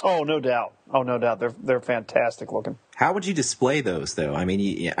figures. Oh, no doubt. They're fantastic looking. How would you display those, though? I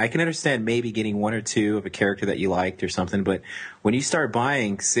mean, I can understand maybe getting 1 or 2 of a character that you liked or something, but when you start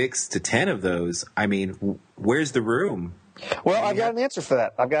buying 6 to 10 of those, I mean, where's the room? Well, I've got an answer for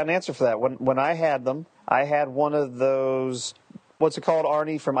that. When I had them, I had one of those, what's it called,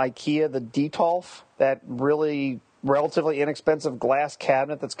 Arnie, from IKEA, the Detolf, that really relatively inexpensive glass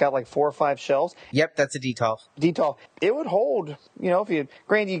cabinet that's got like 4 or 5 shelves. Yep, that's a Detolf. It would hold, if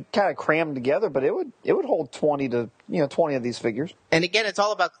you kind of cram them together, but it would hold 20 of these figures. And again, it's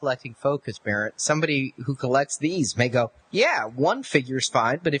all about collecting focus, Barrett. Somebody who collects these may go, yeah, 1 figure's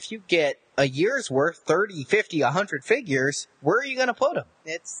fine, but if you get a year's worth, 30, 50, 100 figures, where are you going to put them?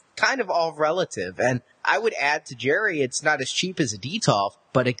 It's kind of all relative. And I would add to Jerry, it's not as cheap as a Detolf,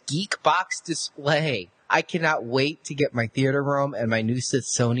 but a Geek Box display. I cannot wait to get my theater room and my new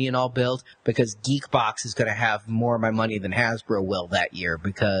Smithsonian all built, because Geekbox is going to have more of my money than Hasbro will that year,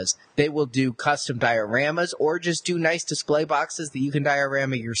 because they will do custom dioramas or just do nice display boxes that you can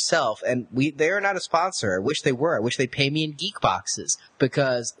diorama yourself. And they are not a sponsor. I wish they were. I wish they'd pay me in Geekboxes,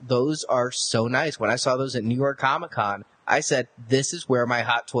 because those are so nice. When I saw those at New York Comic Con, I said, this is where my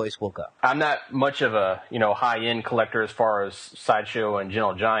hot toys will go. I'm not much of a, high-end collector as far as Sideshow and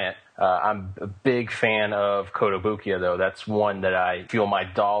Gentle Giant. I'm a big fan of Kotobukiya, though. That's one that I feel my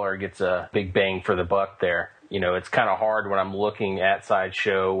dollar gets a big bang for the buck there. It's kind of hard when I'm looking at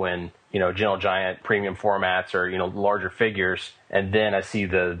Sideshow and, Gentle Giant premium formats or, larger figures, and then I see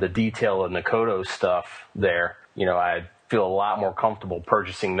the detail in the Koto stuff there. I feel a lot more comfortable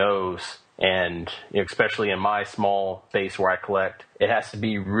purchasing those. And especially in my small space where I collect, it has to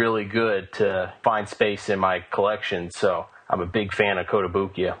be really good to find space in my collection. So I'm a big fan of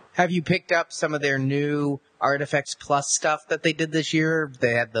Kotobukiya. Have you picked up some of their new Artifacts Plus stuff that they did this year?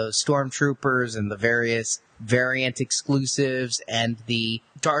 They had those Stormtroopers and the various variant exclusives, and the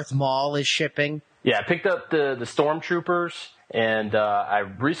Darth Maul is shipping. Yeah, I picked up the Stormtroopers, and I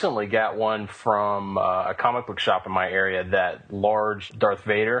recently got one from a comic book shop in my area, that large Darth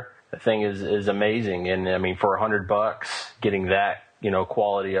Vader. The thing is amazing, and I mean, for $100, getting that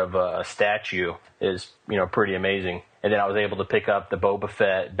quality of a statue is pretty amazing. And then I was able to pick up the Boba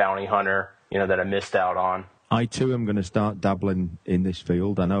Fett Bounty Hunter, that I missed out on. I too am going to start dabbling in this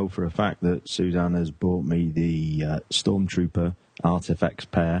field. I know for a fact that Suzanne has bought me the Stormtrooper Artifacts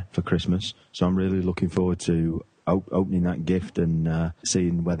pair for Christmas, so I'm really looking forward to opening that gift and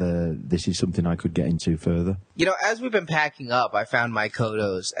seeing whether this is something I could get into further. As we've been packing up, I found my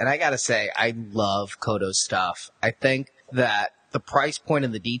Kodos, and I gotta say, I love Kodo stuff. I think that the price point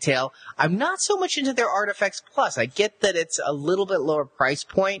and the detail, I'm not so much into their Artifacts Plus. I get that it's a little bit lower price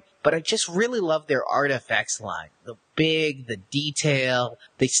point, but I just really love their Artifacts line. The detail,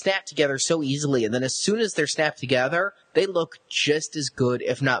 they snap together so easily, and then as soon as they're snapped together, they look just as good,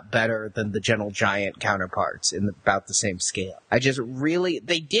 if not better, than the Gentle Giant counterparts in about the same scale.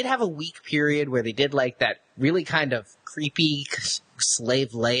 They did have a weak period where they did like that really kind of creepy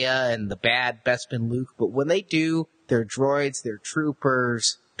Slave Leia and the bad Bespin Luke, but when they do their droids, their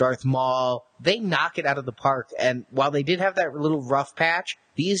troopers, Darth Maul, they knock it out of the park. And while they did have that little rough patch,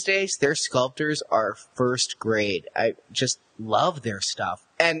 these days their sculptors are first grade. I just love their stuff.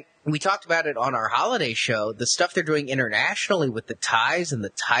 And we talked about it on our holiday show, the stuff they're doing internationally with the ties and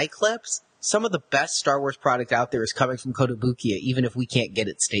the tie clips. Some of the best Star Wars product out there is coming from Kotobukiya, even if we can't get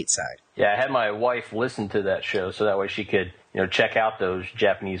it stateside. Yeah, I had my wife listen to that show so that way she could, check out those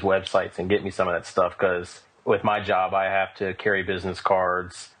Japanese websites and get me some of that stuff, because with my job, I have to carry business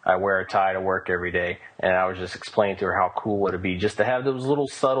cards. I wear a tie to work every day. And I was just explaining to her how cool would it be just to have those little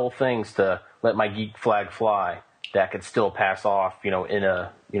subtle things to let my geek flag fly that could still pass off, in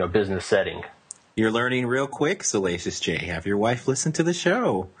a, business setting. You're learning real quick, Salacious J. Have your wife listen to the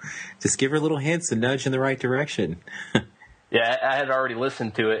show. Just give her little hints and nudge in the right direction. Yeah, I had already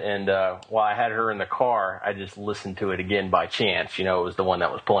listened to it, and while I had her in the car, I just listened to it again by chance. It was the one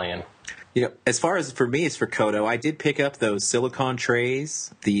that was playing. As far as for me, it's for Koto. I did pick up those silicone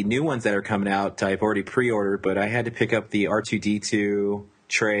trays. The new ones that are coming out, I've already pre-ordered, but I had to pick up the R2-D2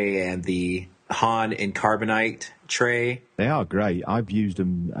 tray and the Han and Carbonite tray. They are great. I've used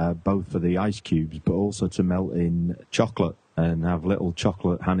them both for the ice cubes, but also to melt in chocolate and have little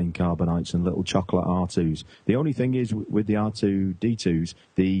chocolate Han Carbonites and little chocolate R2s. The only thing is with the R2-D2s,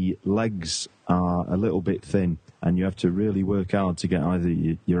 the legs are a little bit thin, and you have to really work hard to get either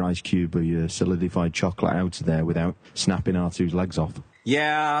your ice cube or your solidified chocolate out of there without snapping R2's legs off.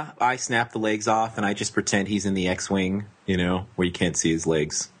 Yeah, I snap the legs off, and I just pretend he's in the X-Wing, where you can't see his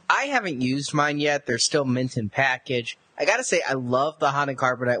legs. I haven't used mine yet. They're still mint in package. I gotta say, I love the Han and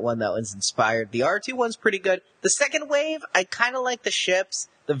Carbonite one that was inspired. The R2 one's pretty good. The second wave, I kind of like the ships.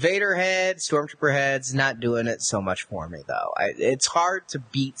 The Vader head, Stormtrooper head's not doing it so much for me, though. It's hard to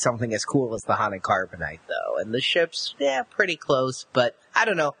beat something as cool as the Han and Carbonite, though. And the ships, pretty close. But, I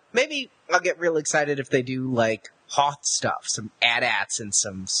don't know. Maybe I'll get real excited if they do, Hoth stuff. Some AT-ATs and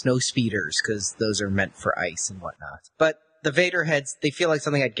some snow speeders, because those are meant for ice and whatnot. But the Vader heads, they feel like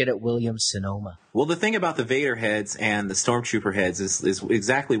something I'd get at Williams-Sonoma. Well, the thing about the Vader heads and the Stormtrooper heads is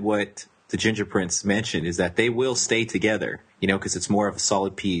exactly what the Ginger Prince mentioned, is that they will stay together, because it's more of a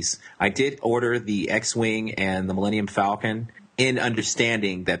solid piece. I did order the X-Wing and the Millennium Falcon in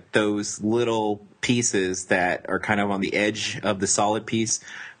understanding that those little pieces that are kind of on the edge of the solid piece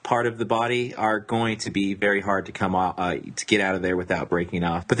part of the body are going to be very hard to come off, to get out of there without breaking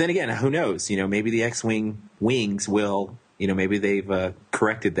off. But then again, who knows? Maybe the X-Wing wings will, maybe they've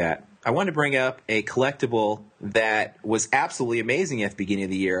corrected that. I wanted to bring up a collectible that was absolutely amazing at the beginning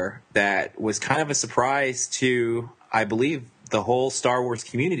of the year that was kind of a surprise to, I believe, the whole Star Wars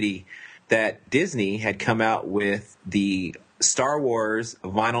community, that Disney had come out with the Star Wars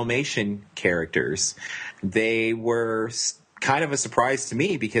Vinylmation characters. They were kind of a surprise to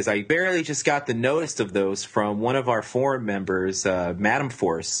me because I barely just got the notice of those from one of our forum members, Madam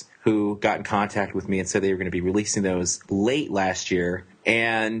Force, who got in contact with me and said they were going to be releasing those late last year.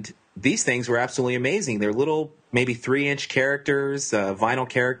 And these things were absolutely amazing. They're little, maybe 3-inch characters, vinyl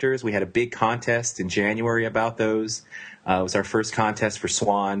characters. We had a big contest in January about those. It was our first contest for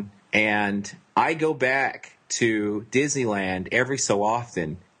Swan. And I go back to Disneyland every so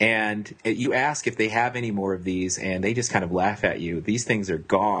often, and you ask if they have any more of these, and they just kind of laugh at you. These things are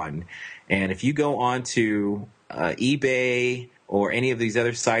gone. And if you go on to eBay or any of these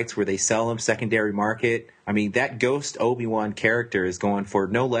other sites where they sell them secondary market, I mean, that Ghost Obi-Wan character is going for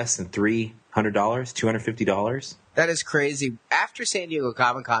no less than $300, $250. That is crazy. After San Diego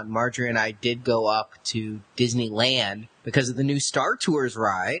Comic-Con, Marjorie and I did go up to Disneyland because of the new Star Tours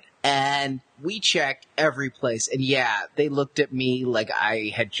ride, and we checked every place. And yeah, they looked at me like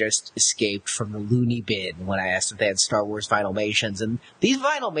I had just escaped from the loony bin when I asked if they had Star Wars Vinylmations. And these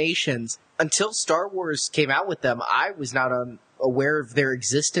Vinylmations, until Star Wars came out with them, I was not aware of their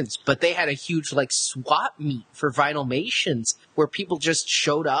existence, but they had a huge swap meet for Vinylmations where people just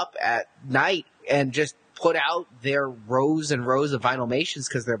showed up at night and just put out their rows and rows of Vinylmations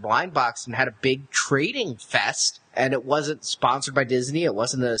because they're blind boxed, and had a big trading fest. And it wasn't sponsored by Disney. It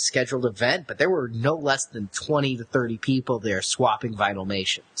wasn't a scheduled event, but there were no less than 20 to 30 people there swapping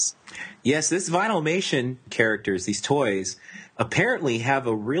Vinylmations. Yes, this Vinylmation characters, these toys, apparently have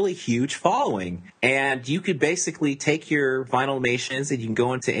a really huge following. And you could basically take your Vinylmations and you can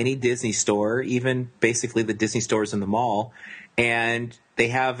go into any Disney store, even basically the Disney stores in the mall, and they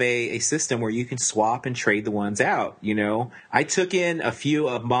have a system where you can swap and trade the ones out, I took in a few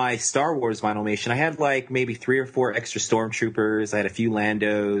of my Star Wars Vinylmation. I had maybe 3 or 4 extra Stormtroopers. I had a few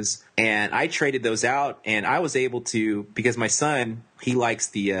Landos, and I traded those out, and I was able to, because my son, he likes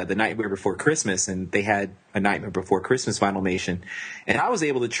the Nightmare Before Christmas, and they had a Nightmare Before Christmas Vinylmation, and I was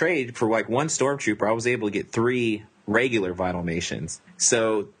able to trade for one Stormtrooper. I was able to get 3 regular Vinylmations.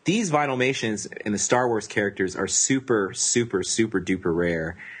 So these Vinylmations and the Star Wars characters are super, super, super duper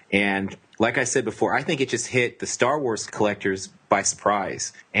rare. And like I said before, I think it just hit the Star Wars collectors by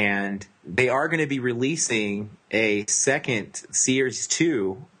surprise. And they are going to be releasing a second Series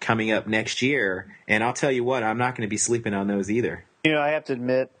 2 coming up next year. And I'll tell you what, I'm not going to be sleeping on those either. You know, I have to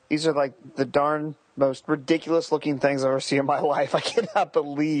admit, these are like the darn most ridiculous looking things I've ever seen in my life. I cannot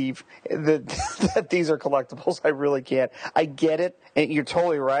believe that these are collectibles. I really can't. I get it. And you're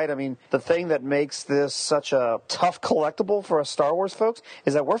totally right. I mean, the thing that makes this such a tough collectible for us Star Wars folks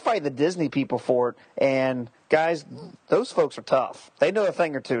is that we're fighting the Disney people for it. And guys, those folks are tough. They know a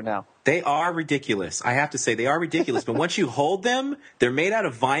thing or two now. They are ridiculous. I have to say, they are ridiculous. But once you hold them, they're made out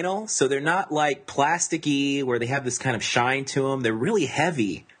of vinyl, so they're not like plasticky where they have this kind of shine to them. They're really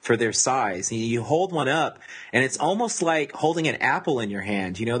heavy for their size. And you hold one up, and it's almost like holding an apple in your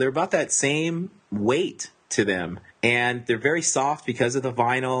hand. You know, they're about that same weight to them. And they're very soft because of the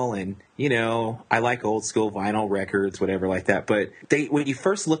vinyl. And, you know, I like old school vinyl records, whatever like that. But when you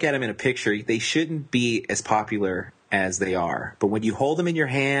first look at them in a picture, they shouldn't be as popular as they are. But when you hold them in your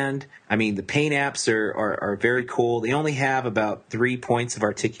hand, I mean, the paint apps are very cool. They only have about 3 points of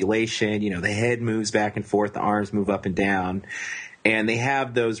articulation. You know, the head moves back and forth, the arms move up and down. And they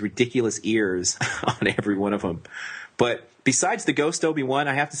have those ridiculous ears on every one of them. But besides the Ghost Obi-Wan,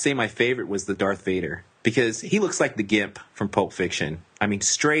 I have to say my favorite was the Darth Vader, because he looks like the Gimp from Pulp Fiction. I mean,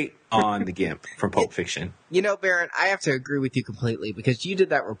 straight on the Gimp from Pulp Fiction. You know, Baron, I have to agree with you completely, because you did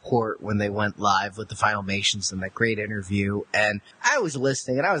that report when they went live with the Vinylmations and that great interview, and I was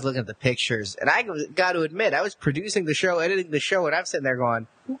listening and I was looking at the pictures, and I got to admit, I was producing the show, editing the show, and I'm sitting there going,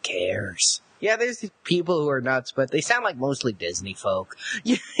 who cares? Yeah, there's these people who are nuts, but they sound like mostly Disney folk.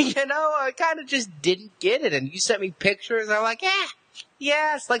 You know, I kind of just didn't get it, and you sent me pictures, and I'm like,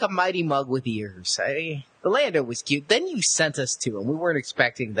 yeah, it's like a Mighty Mug with ears. The Lando was cute. Then you sent us to him. We weren't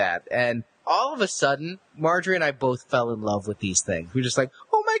expecting that, and all of a sudden, Marjorie and I both fell in love with these things. We're just like,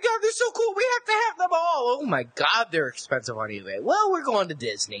 oh my god, they're so cool, we have to have them all! Oh my god, they're expensive on eBay. Well, we're going to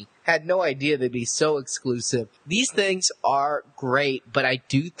Disney. Had no idea they'd be so exclusive. These things are great, but I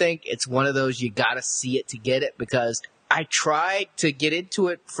do think it's one of those you gotta see it to get it, because I tried to get into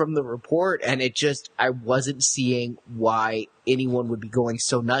it from the report, and I wasn't seeing why anyone would be going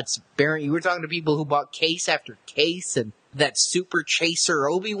so nuts. Baron, you were talking to people who bought case after case, and that Super Chaser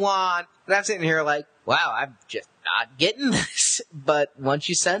Obi-Wan, and I'm sitting here like, wow, I'm just not getting this. But once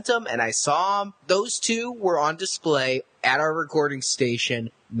you sent them, and I saw them, those two were on display at our recording station,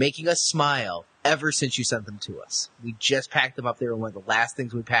 making us smile ever since you sent them to us. We just packed them up. They were one of the last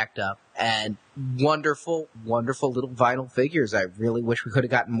things we packed up. And wonderful, wonderful little vinyl figures. I really wish we could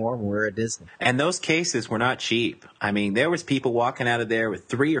have gotten more when we were at Disney. And those cases were not cheap. I mean, there was people walking out of there with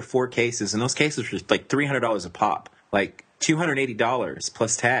 3 or 4 cases, and those cases were like $300 a pop. Like $280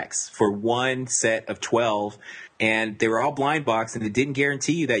 plus tax for one set of 12. And they were all blind box, and it didn't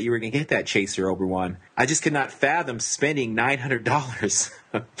guarantee you that you were going to get that Chaser Obi-Wan. I just could not fathom spending $900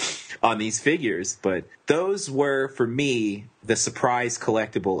 on these figures. But those were, for me, the surprise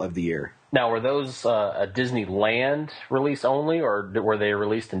collectible of the year. Now, were those a Disneyland release only, or were they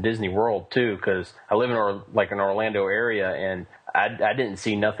released in Disney World too? Because I live in an Orlando area, and I didn't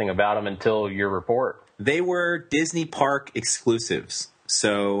see nothing about them until your report. They were Disney Park exclusives.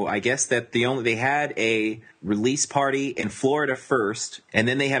 So I guess that they had a release party in Florida first, and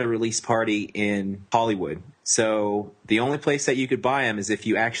then they had a release party in Hollywood. So the only place that you could buy them is if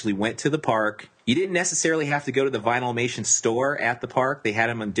you actually went to the park. You didn't necessarily have to go to the Vinylmation store at the park. They had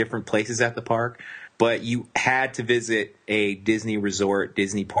them in different places at the park. But you had to visit a Disney resort,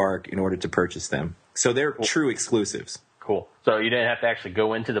 Disney park, in order to purchase them. So they're true exclusives. Cool. So you didn't have to actually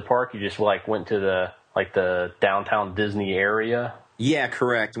go into the park. You just went to the downtown Disney area. Yeah,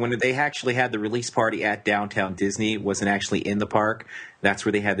 correct. When they actually had the release party at Downtown Disney, it wasn't actually in the park. That's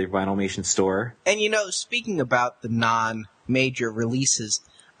where they had their Vinylmation store. And speaking about the non-major releases,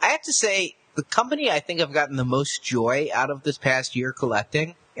 I have to say the company I think I've gotten the most joy out of this past year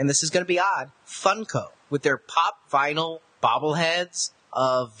collecting, and this is going to be odd, Funko, with their pop vinyl bobbleheads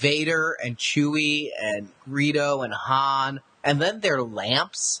of Vader and Chewie and Greedo and Han, and then their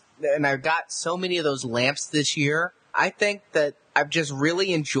lamps. And I've got so many of those lamps this year. I think that I've just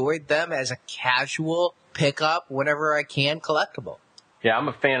really enjoyed them as a casual pickup whenever I can collectible. Yeah, I'm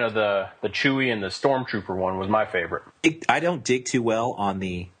a fan of the Chewie, and the Stormtrooper one was my favorite. I don't dig too well on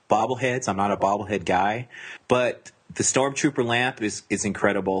the bobbleheads. I'm not a bobblehead guy, but the Stormtrooper lamp is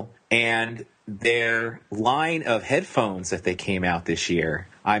incredible. And their line of headphones that they came out this year.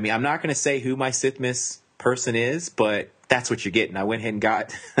 I mean, I'm not going to say who my Sithmas person is, but that's what you're getting. I went ahead and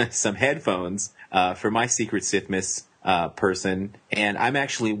got some headphones for my Secret Sithmas person, and I'm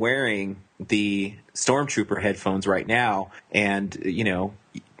actually wearing the Stormtrooper headphones right now. And,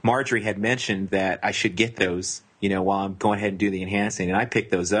 Marjorie had mentioned that I should get those, while I'm going ahead and do the enhancing. And I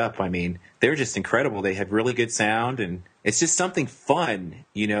picked those up. I mean, they're just incredible. They have really good sound, and it's just something fun,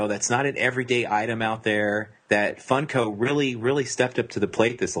 that's not an everyday item out there, that Funko really, really stepped up to the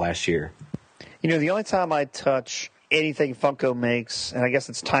plate this last year. The only time I touch anything Funko makes, and I guess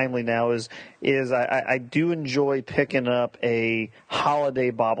it's timely now, is I do enjoy picking up a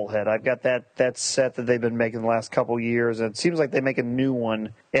holiday bobblehead. I've got that set that they've been making the last couple of years, and it seems like they make a new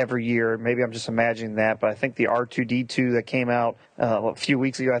one every year. Maybe I'm just imagining that, but I think the R2-D2 that came out a few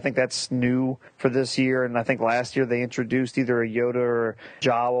weeks ago, I think that's new for this year, and I think last year they introduced either a Yoda or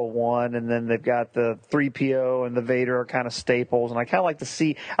Jawa one, and then they've got the 3PO and the Vader are kind of staples, and I kind of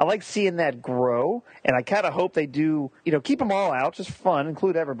like seeing that grow, and I kind of hope they do, keep them all out, just fun,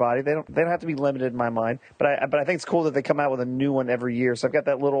 include everybody. They don't have to be limited in my mind, but I think it's cool that they come out with a new one every year. So I've got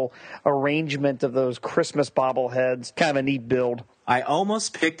that little arrangement of those Christmas bobbleheads, kind of a neat build. I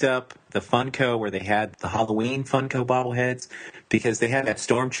almost picked up the Funko where they had the Halloween Funko bobbleheads because they had that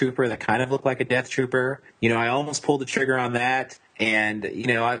Stormtrooper that kind of looked like a Death Trooper. I almost pulled the trigger on that. And,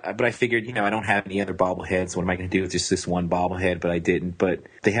 but I figured, I don't have any other bobbleheads. What am I going to do with just this one bobblehead? But I didn't. But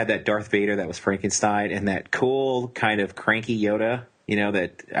they had that Darth Vader that was Frankenstein and that cool kind of cranky Yoda,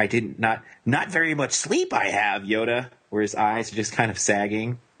 that I didn't, not very much sleep I have, Yoda, where his eyes are just kind of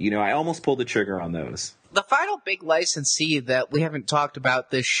sagging. I almost pulled the trigger on those. The final big licensee that we haven't talked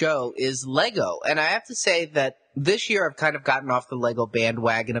about this show is Lego. And I have to say that this year I've kind of gotten off the Lego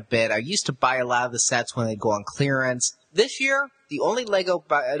bandwagon a bit. I used to buy a lot of the sets when they'd go on clearance. This year, the only Lego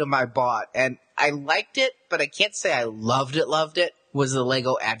item I bought, and I liked it, but I can't say I loved it, was the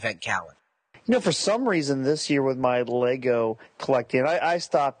Lego Advent Calendar. For some reason this year with my Lego collecting, I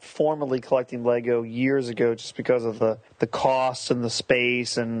stopped formally collecting Lego years ago just because of the costs and the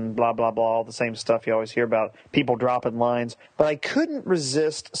space and blah, blah, blah, all the same stuff you always hear about, people dropping lines. But I couldn't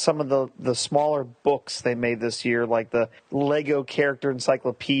resist some of the smaller books they made this year, like the Lego Character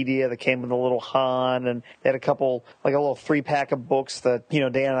Encyclopedia that came with a little Han, and they had a couple, like a little 3-pack of books that,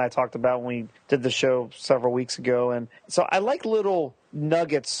 Dan and I talked about when we did the show several weeks ago. And so I like little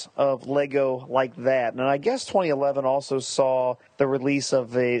nuggets of Lego like that. And I guess 2011 also saw the release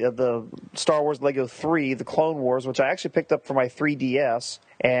of the Star Wars Lego 3, the Clone Wars, which I actually picked up for my 3DS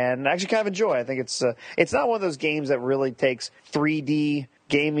and actually kind of enjoy. I think it's not one of those games that really takes 3D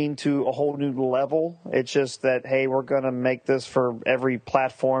gaming to a whole new level. It's just that, hey, we're going to make this for every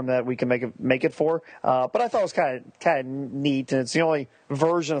platform that we can make it for. But I thought it was kind of neat, and it's the only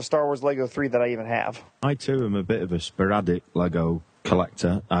version of Star Wars Lego 3 that I even have. I too am a bit of a sporadic Lego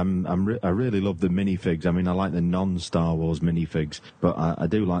collector. I really love the minifigs. I mean, I like the non-Star Wars minifigs, but I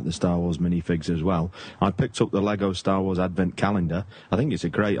do like the Star Wars minifigs as well. I picked up the Lego Star Wars Advent Calendar. I think it's a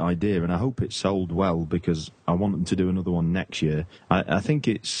great idea, and I hope it sold well because I want them to do another one next year. I think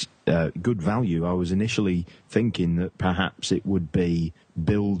it's good value. I was initially thinking that perhaps it would be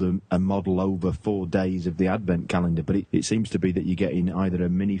build a model over 4 days of the Advent Calendar, but it seems to be that you're getting either a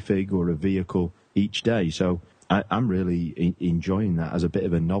minifig or a vehicle each day. So I'm really enjoying that as a bit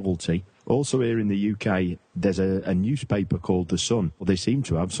of a novelty. Also here in the UK, there's a newspaper called The Sun. Well, they seem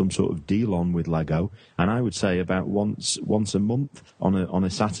to have some sort of deal on with Lego, and I would say about once a month on a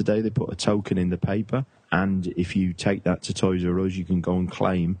Saturday they put a token in the paper, and if you take that to Toys R Us, you can go and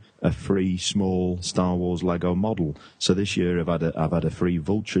claim a free small Star Wars Lego model. So this year I've had a free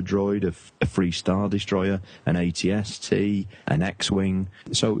Vulture droid, a free Star Destroyer, an AT-ST, an X-Wing.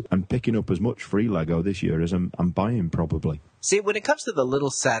 So I'm picking up as much free Lego this year as I'm buying probably. See, when it comes to the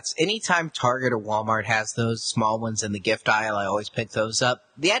little sets, anytime Target or Walmart has those small ones in the gift aisle, I always pick those up.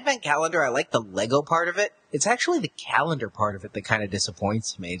 The Advent Calendar, I like the Lego part of it. It's actually the calendar part of it that kind of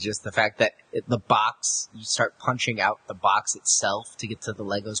disappoints me. Just the fact that the box, you start punching out the box itself to get to the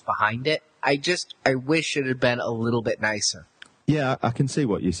Legos behind it. I wish it had been a little bit nicer. Yeah, I can see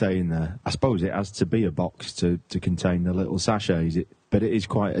what you're saying there. I suppose it has to be a box to contain the little sachets, but it is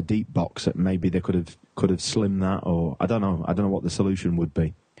quite a deep box that maybe they could have slimmed that, or I don't know what the solution would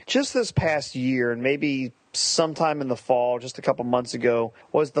be. Just this past year, and maybe sometime in the fall, just a couple months ago,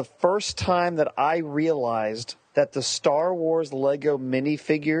 was the first time that I realized that the Star Wars Lego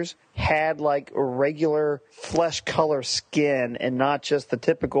minifigures had like regular flesh color skin and not just the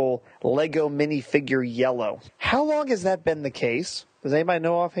typical Lego minifigure yellow. How long has that been the case? Does anybody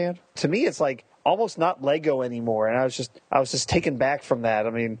know offhand? To me, it's like almost not Lego anymore, and I was just taken back from that. I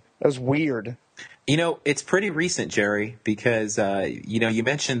mean, it was weird. It's pretty recent, Jerry, because, you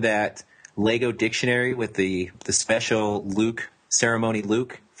mentioned that Lego dictionary with the special Luke ceremony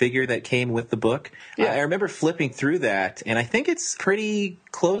Luke figure that came with the book. Yeah. I remember flipping through that, and I think it's pretty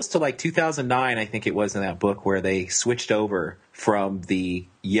close to like 2009, I think it was in that book, where they switched over from the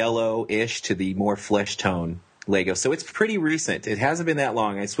yellow-ish to the more flesh tone Lego. So it's pretty recent. It hasn't been that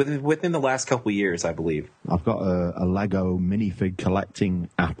long. It's within the last couple years, I believe. I've got a Lego minifig collecting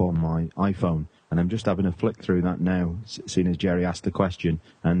app on my iPhone, and I'm just having a flick through that now, seeing as Jerry asked the question.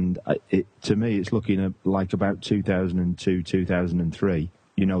 And to me, it's looking like about 2002, 2003.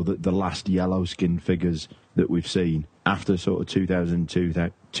 You know, the last yellow skin figures that we've seen. After sort of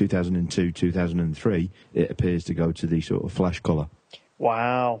 2002, 2003, it appears to go to the sort of flesh colour.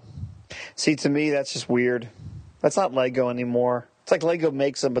 Wow. See, to me, that's just weird. That's not Lego anymore. It's like Lego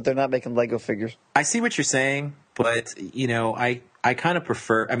makes them, but they're not making Lego figures. I see what you're saying, but, you know, I kind of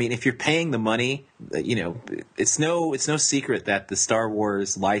prefer, I mean, if you're paying the money, you know, it's no secret that the Star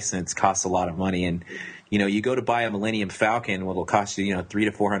Wars license costs a lot of money. And, you know, you go to buy a Millennium Falcon, well, it'll cost you, $300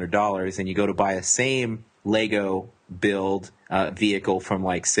 to $400, and you go to buy a same Lego build vehicle from,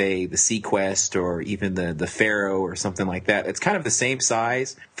 like, say, the Sequest or even the Pharaoh or something like that. It's kind of the same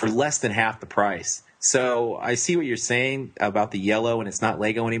size for less than half the price. So I see what you're saying about the yellow and it's not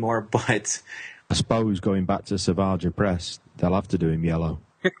Lego anymore, but I suppose going back to Savage Press, they'll have to do him yellow.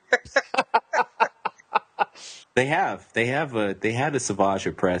 They had a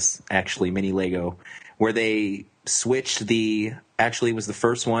Savage Press, actually, mini Lego, where they switched actually it was the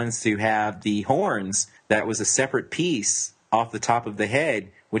first ones to have the horns that was a separate piece off the top of the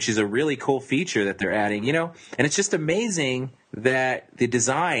head, which is a really cool feature that they're adding, and it's just amazing that the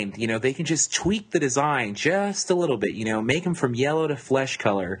design, they can just tweak the design just a little bit, make them from yellow to flesh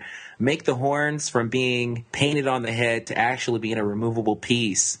color, make the horns from being painted on the head to actually being a removable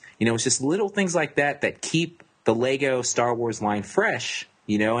piece. It's just little things like that keep the Lego Star Wars line fresh,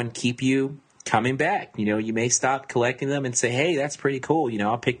 and keep you coming back. You may stop collecting them and say, hey, that's pretty cool.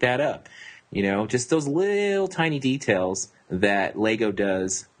 I'll pick that up. Just those little tiny details that Lego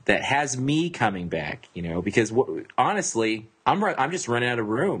does that has me coming back, because honestly, I'm just running out of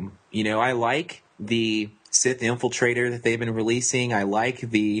room. I like the Sith Infiltrator that they've been releasing. I like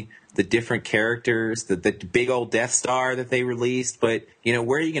the different characters, the big old Death Star that they released. But,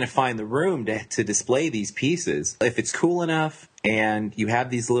 where are you going to find the room to display these pieces? If it's cool enough and you have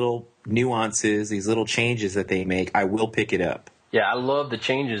these little nuances, these little changes that they make, I will pick it up. Yeah, I love the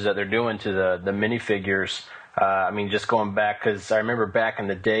changes that they're doing to the minifigures. Just going back, because I remember back in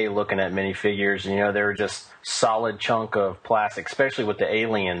the day looking at minifigures, they were just solid chunk of plastic, especially with the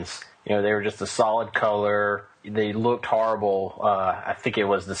aliens. They were just a solid color. They looked horrible. I think it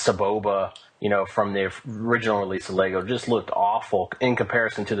was the Saboba, from the original release of Lego, just looked awful in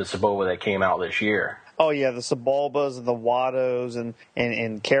comparison to the Saboba that came out this year. Oh, yeah, the Sebulbas and the Wattos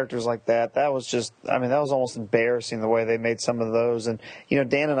and characters like that. That was just, that was almost embarrassing the way they made some of those. And,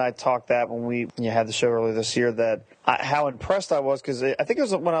 Dan and I talked that when we had the show earlier this year, that how impressed I was, because I think it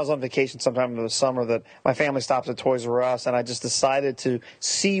was when I was on vacation sometime in the summer that my family stopped at Toys R Us, and I just decided to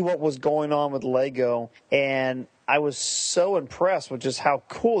see what was going on with Lego. And I was so impressed with just how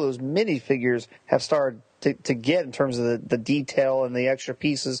cool those minifigures have started to get in terms of the detail and the extra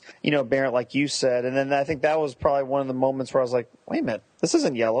pieces, Barrett, like you said. And then I think that was probably one of the moments where I was like, wait a minute, this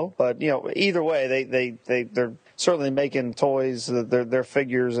isn't yellow. But, either way, they're certainly making toys, their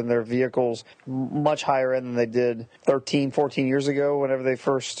figures and their vehicles much higher end than they did 13, 14 years ago whenever they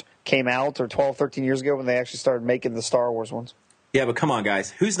first came out, or 12, 13 years ago when they actually started making the Star Wars ones. Yeah, but come on,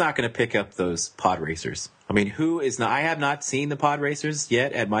 guys. Who's not going to pick up those pod racers? Who is not? I have not seen the pod racers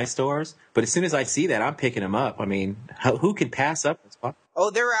yet at my stores, but as soon as I see that, I'm picking them up. Who can pass up this pod? Oh,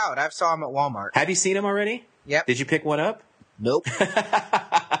 they're out. I saw them at Walmart. Have you seen them already? Yep. Did you pick one up? Nope.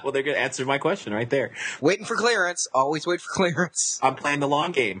 Well, they're going to answer my question right there. Waiting for clearance. Always wait for clearance. I'm playing the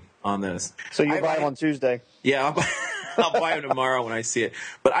long game on this. So you buy them on Tuesday? Yeah, I'll buy them tomorrow when I see it.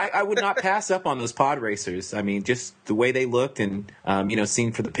 But I would not pass up on those pod racers. Just the way they looked and,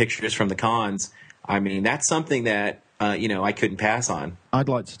 seeing for the pictures from the cons. That's something that, I couldn't pass on. I'd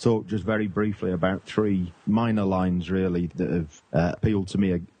like to talk just very briefly about three minor lines, really, that have appealed to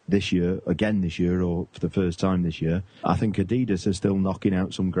me this year, or for the first time this year. I think Adidas are still knocking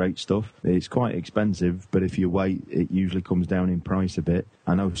out some great stuff. It's quite expensive, but if you wait, it usually comes down in price a bit.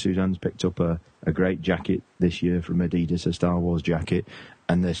 I know Suzanne's picked up a great jacket this year from Adidas, a Star Wars jacket,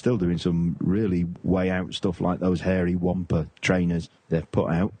 and they're still doing some really way out stuff like those hairy Wampa trainers they've put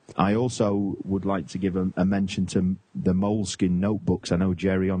out. I also would like to give a mention to the Moleskine notebooks. I know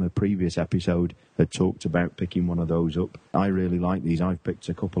Jerry on a previous episode had talked about picking one of those up. I really like these. I've picked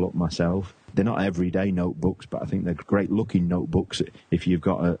a couple up myself. They're not everyday notebooks, but I think they're great-looking notebooks if you've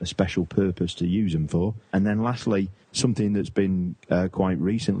got a special purpose to use them for. And then lastly, something that's been quite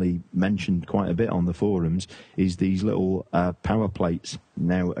recently mentioned quite a bit on the forums is these little power plates.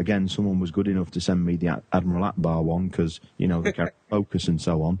 Now, again, someone was good enough to send me the Admiral Akbar one because, you know, they carry focus and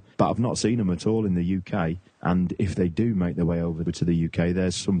so on. But I've not seen them at all in the UK. And if they do make their way over to the UK,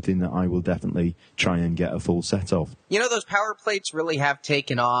 there's something that I will definitely try and get a full set of. You know, those power plates really have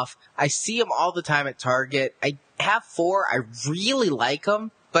taken off. I see them all the time at Target. I have 4. I really like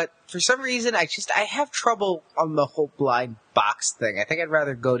them. But for some reason, I have trouble on the whole blind box thing. I think I'd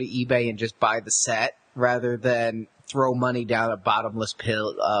rather go to eBay and just buy the set rather than throw money down a bottomless pit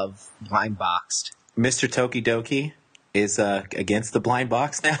of blind boxed. Mr. Tokidoki is against the blind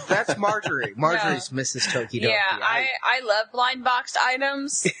box now. That's Marjorie. Marjorie's Mrs. Tokidoki. Yeah, I love blind boxed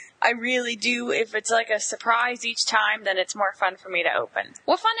items. I really do. If it's like a surprise each time, then it's more fun for me to open.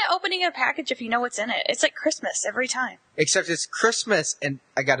 What fun at opening a package if you know what's in it? It's like Christmas every time. Except it's Christmas, and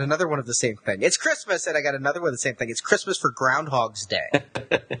I got another one of the same thing. It's Christmas, and I got another one of the same thing. It's Christmas for Groundhog's Day.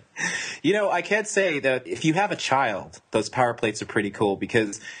 You know, I can say that if you have a child, those power plates are pretty cool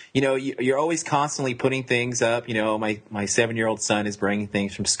because, you know, you're always constantly putting things up. You know, my 7-year-old son is bringing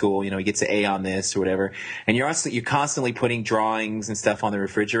things from school. You know, he gets an A on this or whatever. And you're constantly putting drawings and stuff on the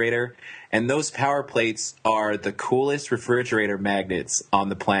refrigerator. And those power plates are the coolest refrigerator magnets on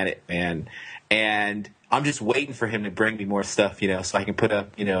the planet, man. And I'm just waiting for him to bring me more stuff, you know, so I can put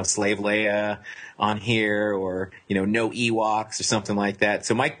up, you know, Slave Leia on here or, you know, no Ewoks or something like that.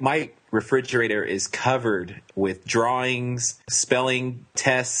 So my refrigerator is covered with drawings, spelling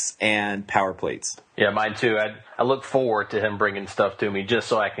tests, and power plates. Yeah, mine too. I look forward to him bringing stuff to me just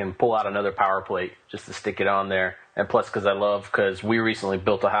so I can pull out another power plate just to stick it on there. And plus because we recently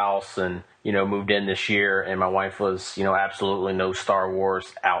built a house and, you know, moved in this year, and my wife was, you know, absolutely no Star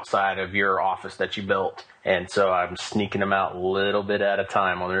Wars outside of your office that you built. And so I'm sneaking them out a little bit at a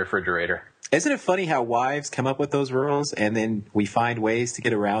time on the refrigerator. Isn't it funny how wives come up with those rules and then we find ways to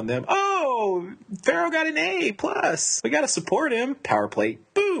get around them? Oh, Pharaoh got an A+. We got to support him. Power plate.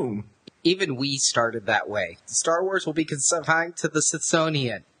 Boom. Even we started that way. Star Wars will be confined to the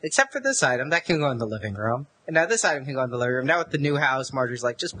Smithsonian. Except for this item, that can go in the living room. And now this item can go in the living room. Now with the new house, Marjorie's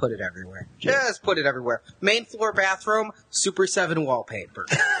like, just put it everywhere. Just put it everywhere. Main floor bathroom, Super 7 wallpaper.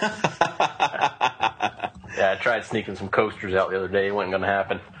 Yeah, I tried sneaking some coasters out the other day. It wasn't going to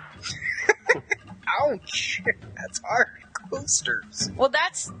happen. Ouch. That's hard. Coasters. Well,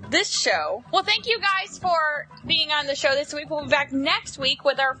 that's this show. Well, thank you guys for being on the show this week. We'll be back next week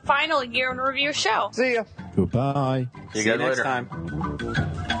with our final year in review show. See ya. Goodbye. See you next time.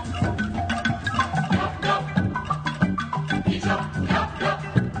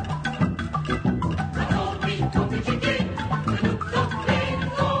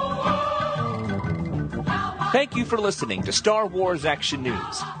 Thank you for listening to Star Wars Action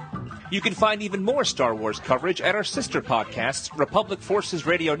News. You can find even more Star Wars coverage at our sister podcasts, Republic Forces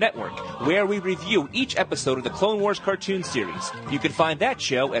Radio Network, where we review each episode of the Clone Wars cartoon series. You can find that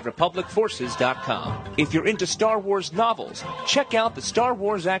show at RepublicForces.com. If you're into Star Wars novels, check out the Star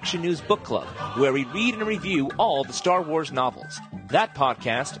Wars Action News Book Club, where we read and review all the Star Wars novels. That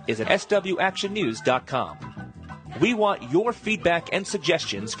podcast is at SWActionNews.com. We want your feedback and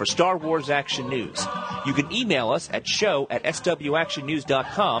suggestions for Star Wars Action News. You can email us at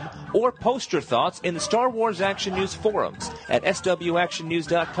show@SWActionNews.com or post your thoughts in the Star Wars Action News forums at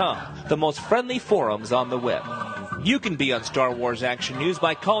SWActionNews.com, the most friendly forums on the web. You can be on Star Wars Action News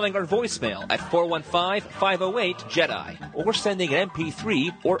by calling our voicemail at 415-508-JEDI or sending an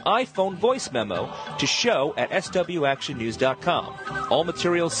MP3 or iPhone voice memo to show@SWActionNews.com. All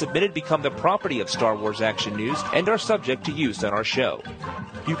materials submitted become the property of Star Wars Action News and are subject to use on our show.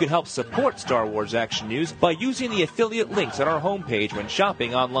 You can help support Star Wars Action News by using the affiliate links on our homepage when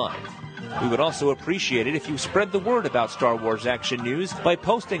shopping online. We would also appreciate it if you spread the word about Star Wars Action News by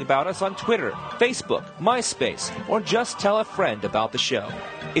posting about us on Twitter, Facebook, MySpace, or just tell a friend about the show.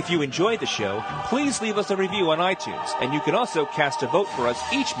 If you enjoy the show, please leave us a review on iTunes, and you can also cast a vote for us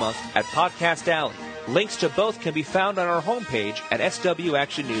each month at Podcast Alley. Links to both can be found on our homepage at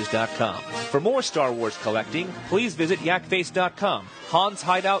SWActionNews.com. For more Star Wars collecting, please visit yakface.com,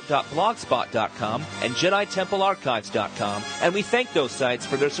 hanshideout.blogspot.com, and JediTempleArchives.com, and we thank those sites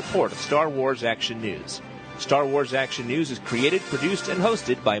for their support of Star Wars Action News. Star Wars Action News is created, produced, and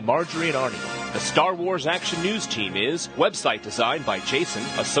hosted by Marjorie and Arnie. The Star Wars Action News team is website design by Jason,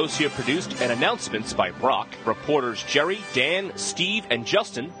 associate produced and announcements by Brock, reporters Jerry, Dan, Steve, and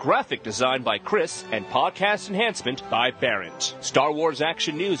Justin, graphic design by Chris, and podcast enhancement by Barrett. Star Wars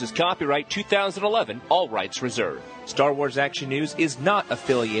Action News is copyright 2011, all rights reserved. Star Wars Action News is not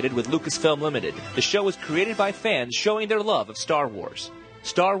affiliated with Lucasfilm Limited. The show is created by fans showing their love of Star Wars.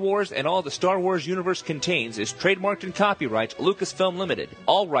 Star Wars and all the Star Wars universe contains is trademarked and copyright Lucasfilm Limited.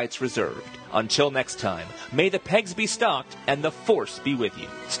 All rights reserved. Until next time, may the pegs be stocked and the Force be with you.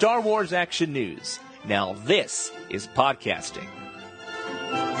 Star Wars Action News. Now this is podcasting.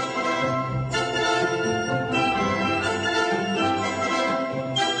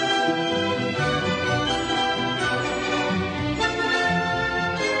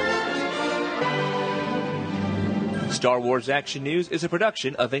 Star Wars Action News is a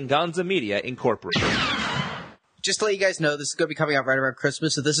production of Venganza Media, Incorporated. Just to let you guys know, this is going to be coming out right around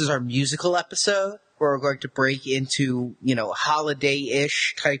Christmas, so this is our musical episode where we're going to break into,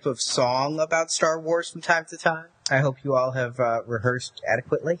 holiday-ish type of song about Star Wars from time to time. I hope you all have rehearsed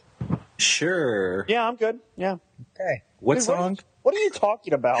adequately. Sure. Yeah, I'm good. Yeah. Okay. What song? What are you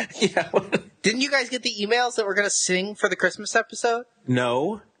talking about? Yeah. Didn't you guys get the emails that we're going to sing for the Christmas episode?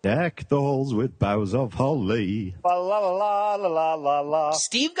 No. Deck the halls with boughs of holly. La la la la la la la.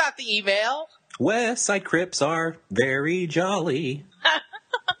 Steve got the email. West Side Crips are very jolly.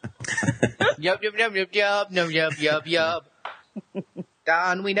 Yup, yup, yup, yup, yup, yup, yup, yup, yup.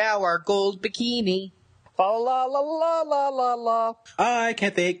 Don we now our gold bikini. La la la la la la la. I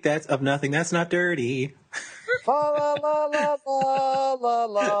can't think that's of nothing that's not dirty. La la la la la la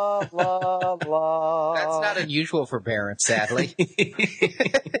la la la. That's not unusual for parents, sadly.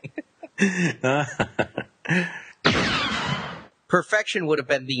 Perfection would have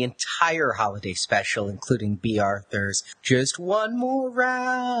been the entire holiday special, including B. Arthur's Just One More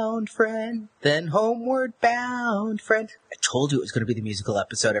Round, Friend, Then Homeward Bound, Friend. I told you it was going to be the musical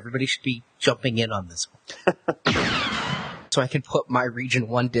episode. Everybody should be jumping in on this one. So I can put my Region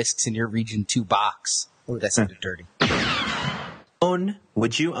 1 discs in your Region 2 box. Oh, that sounded dirty.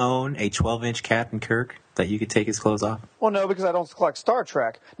 Would you own a 12-inch Captain Kirk that you could take his clothes off? Well, no, because I don't collect Star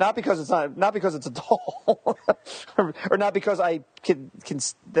Trek. Not because it's a doll, or not because I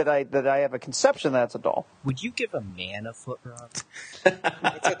that I have a conception that it's a doll. Would you give a man a foot rub?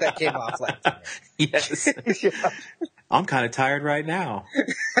 That's what that came off like. Yes. Yeah. I'm kind of tired right now.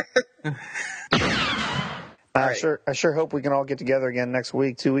 I sure hope we can all get together again next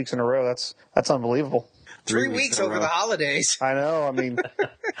week, 2 weeks in a row. That's unbelievable. 3 weeks over the holidays. I know. I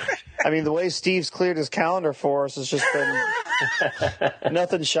mean, the way Steve's cleared his calendar for us has just been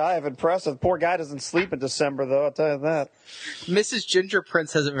nothing shy of impressive. Poor guy doesn't sleep in December, though. I'll tell you that. Mrs. Ginger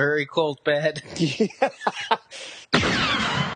Prince has a very cold bed. Yeah.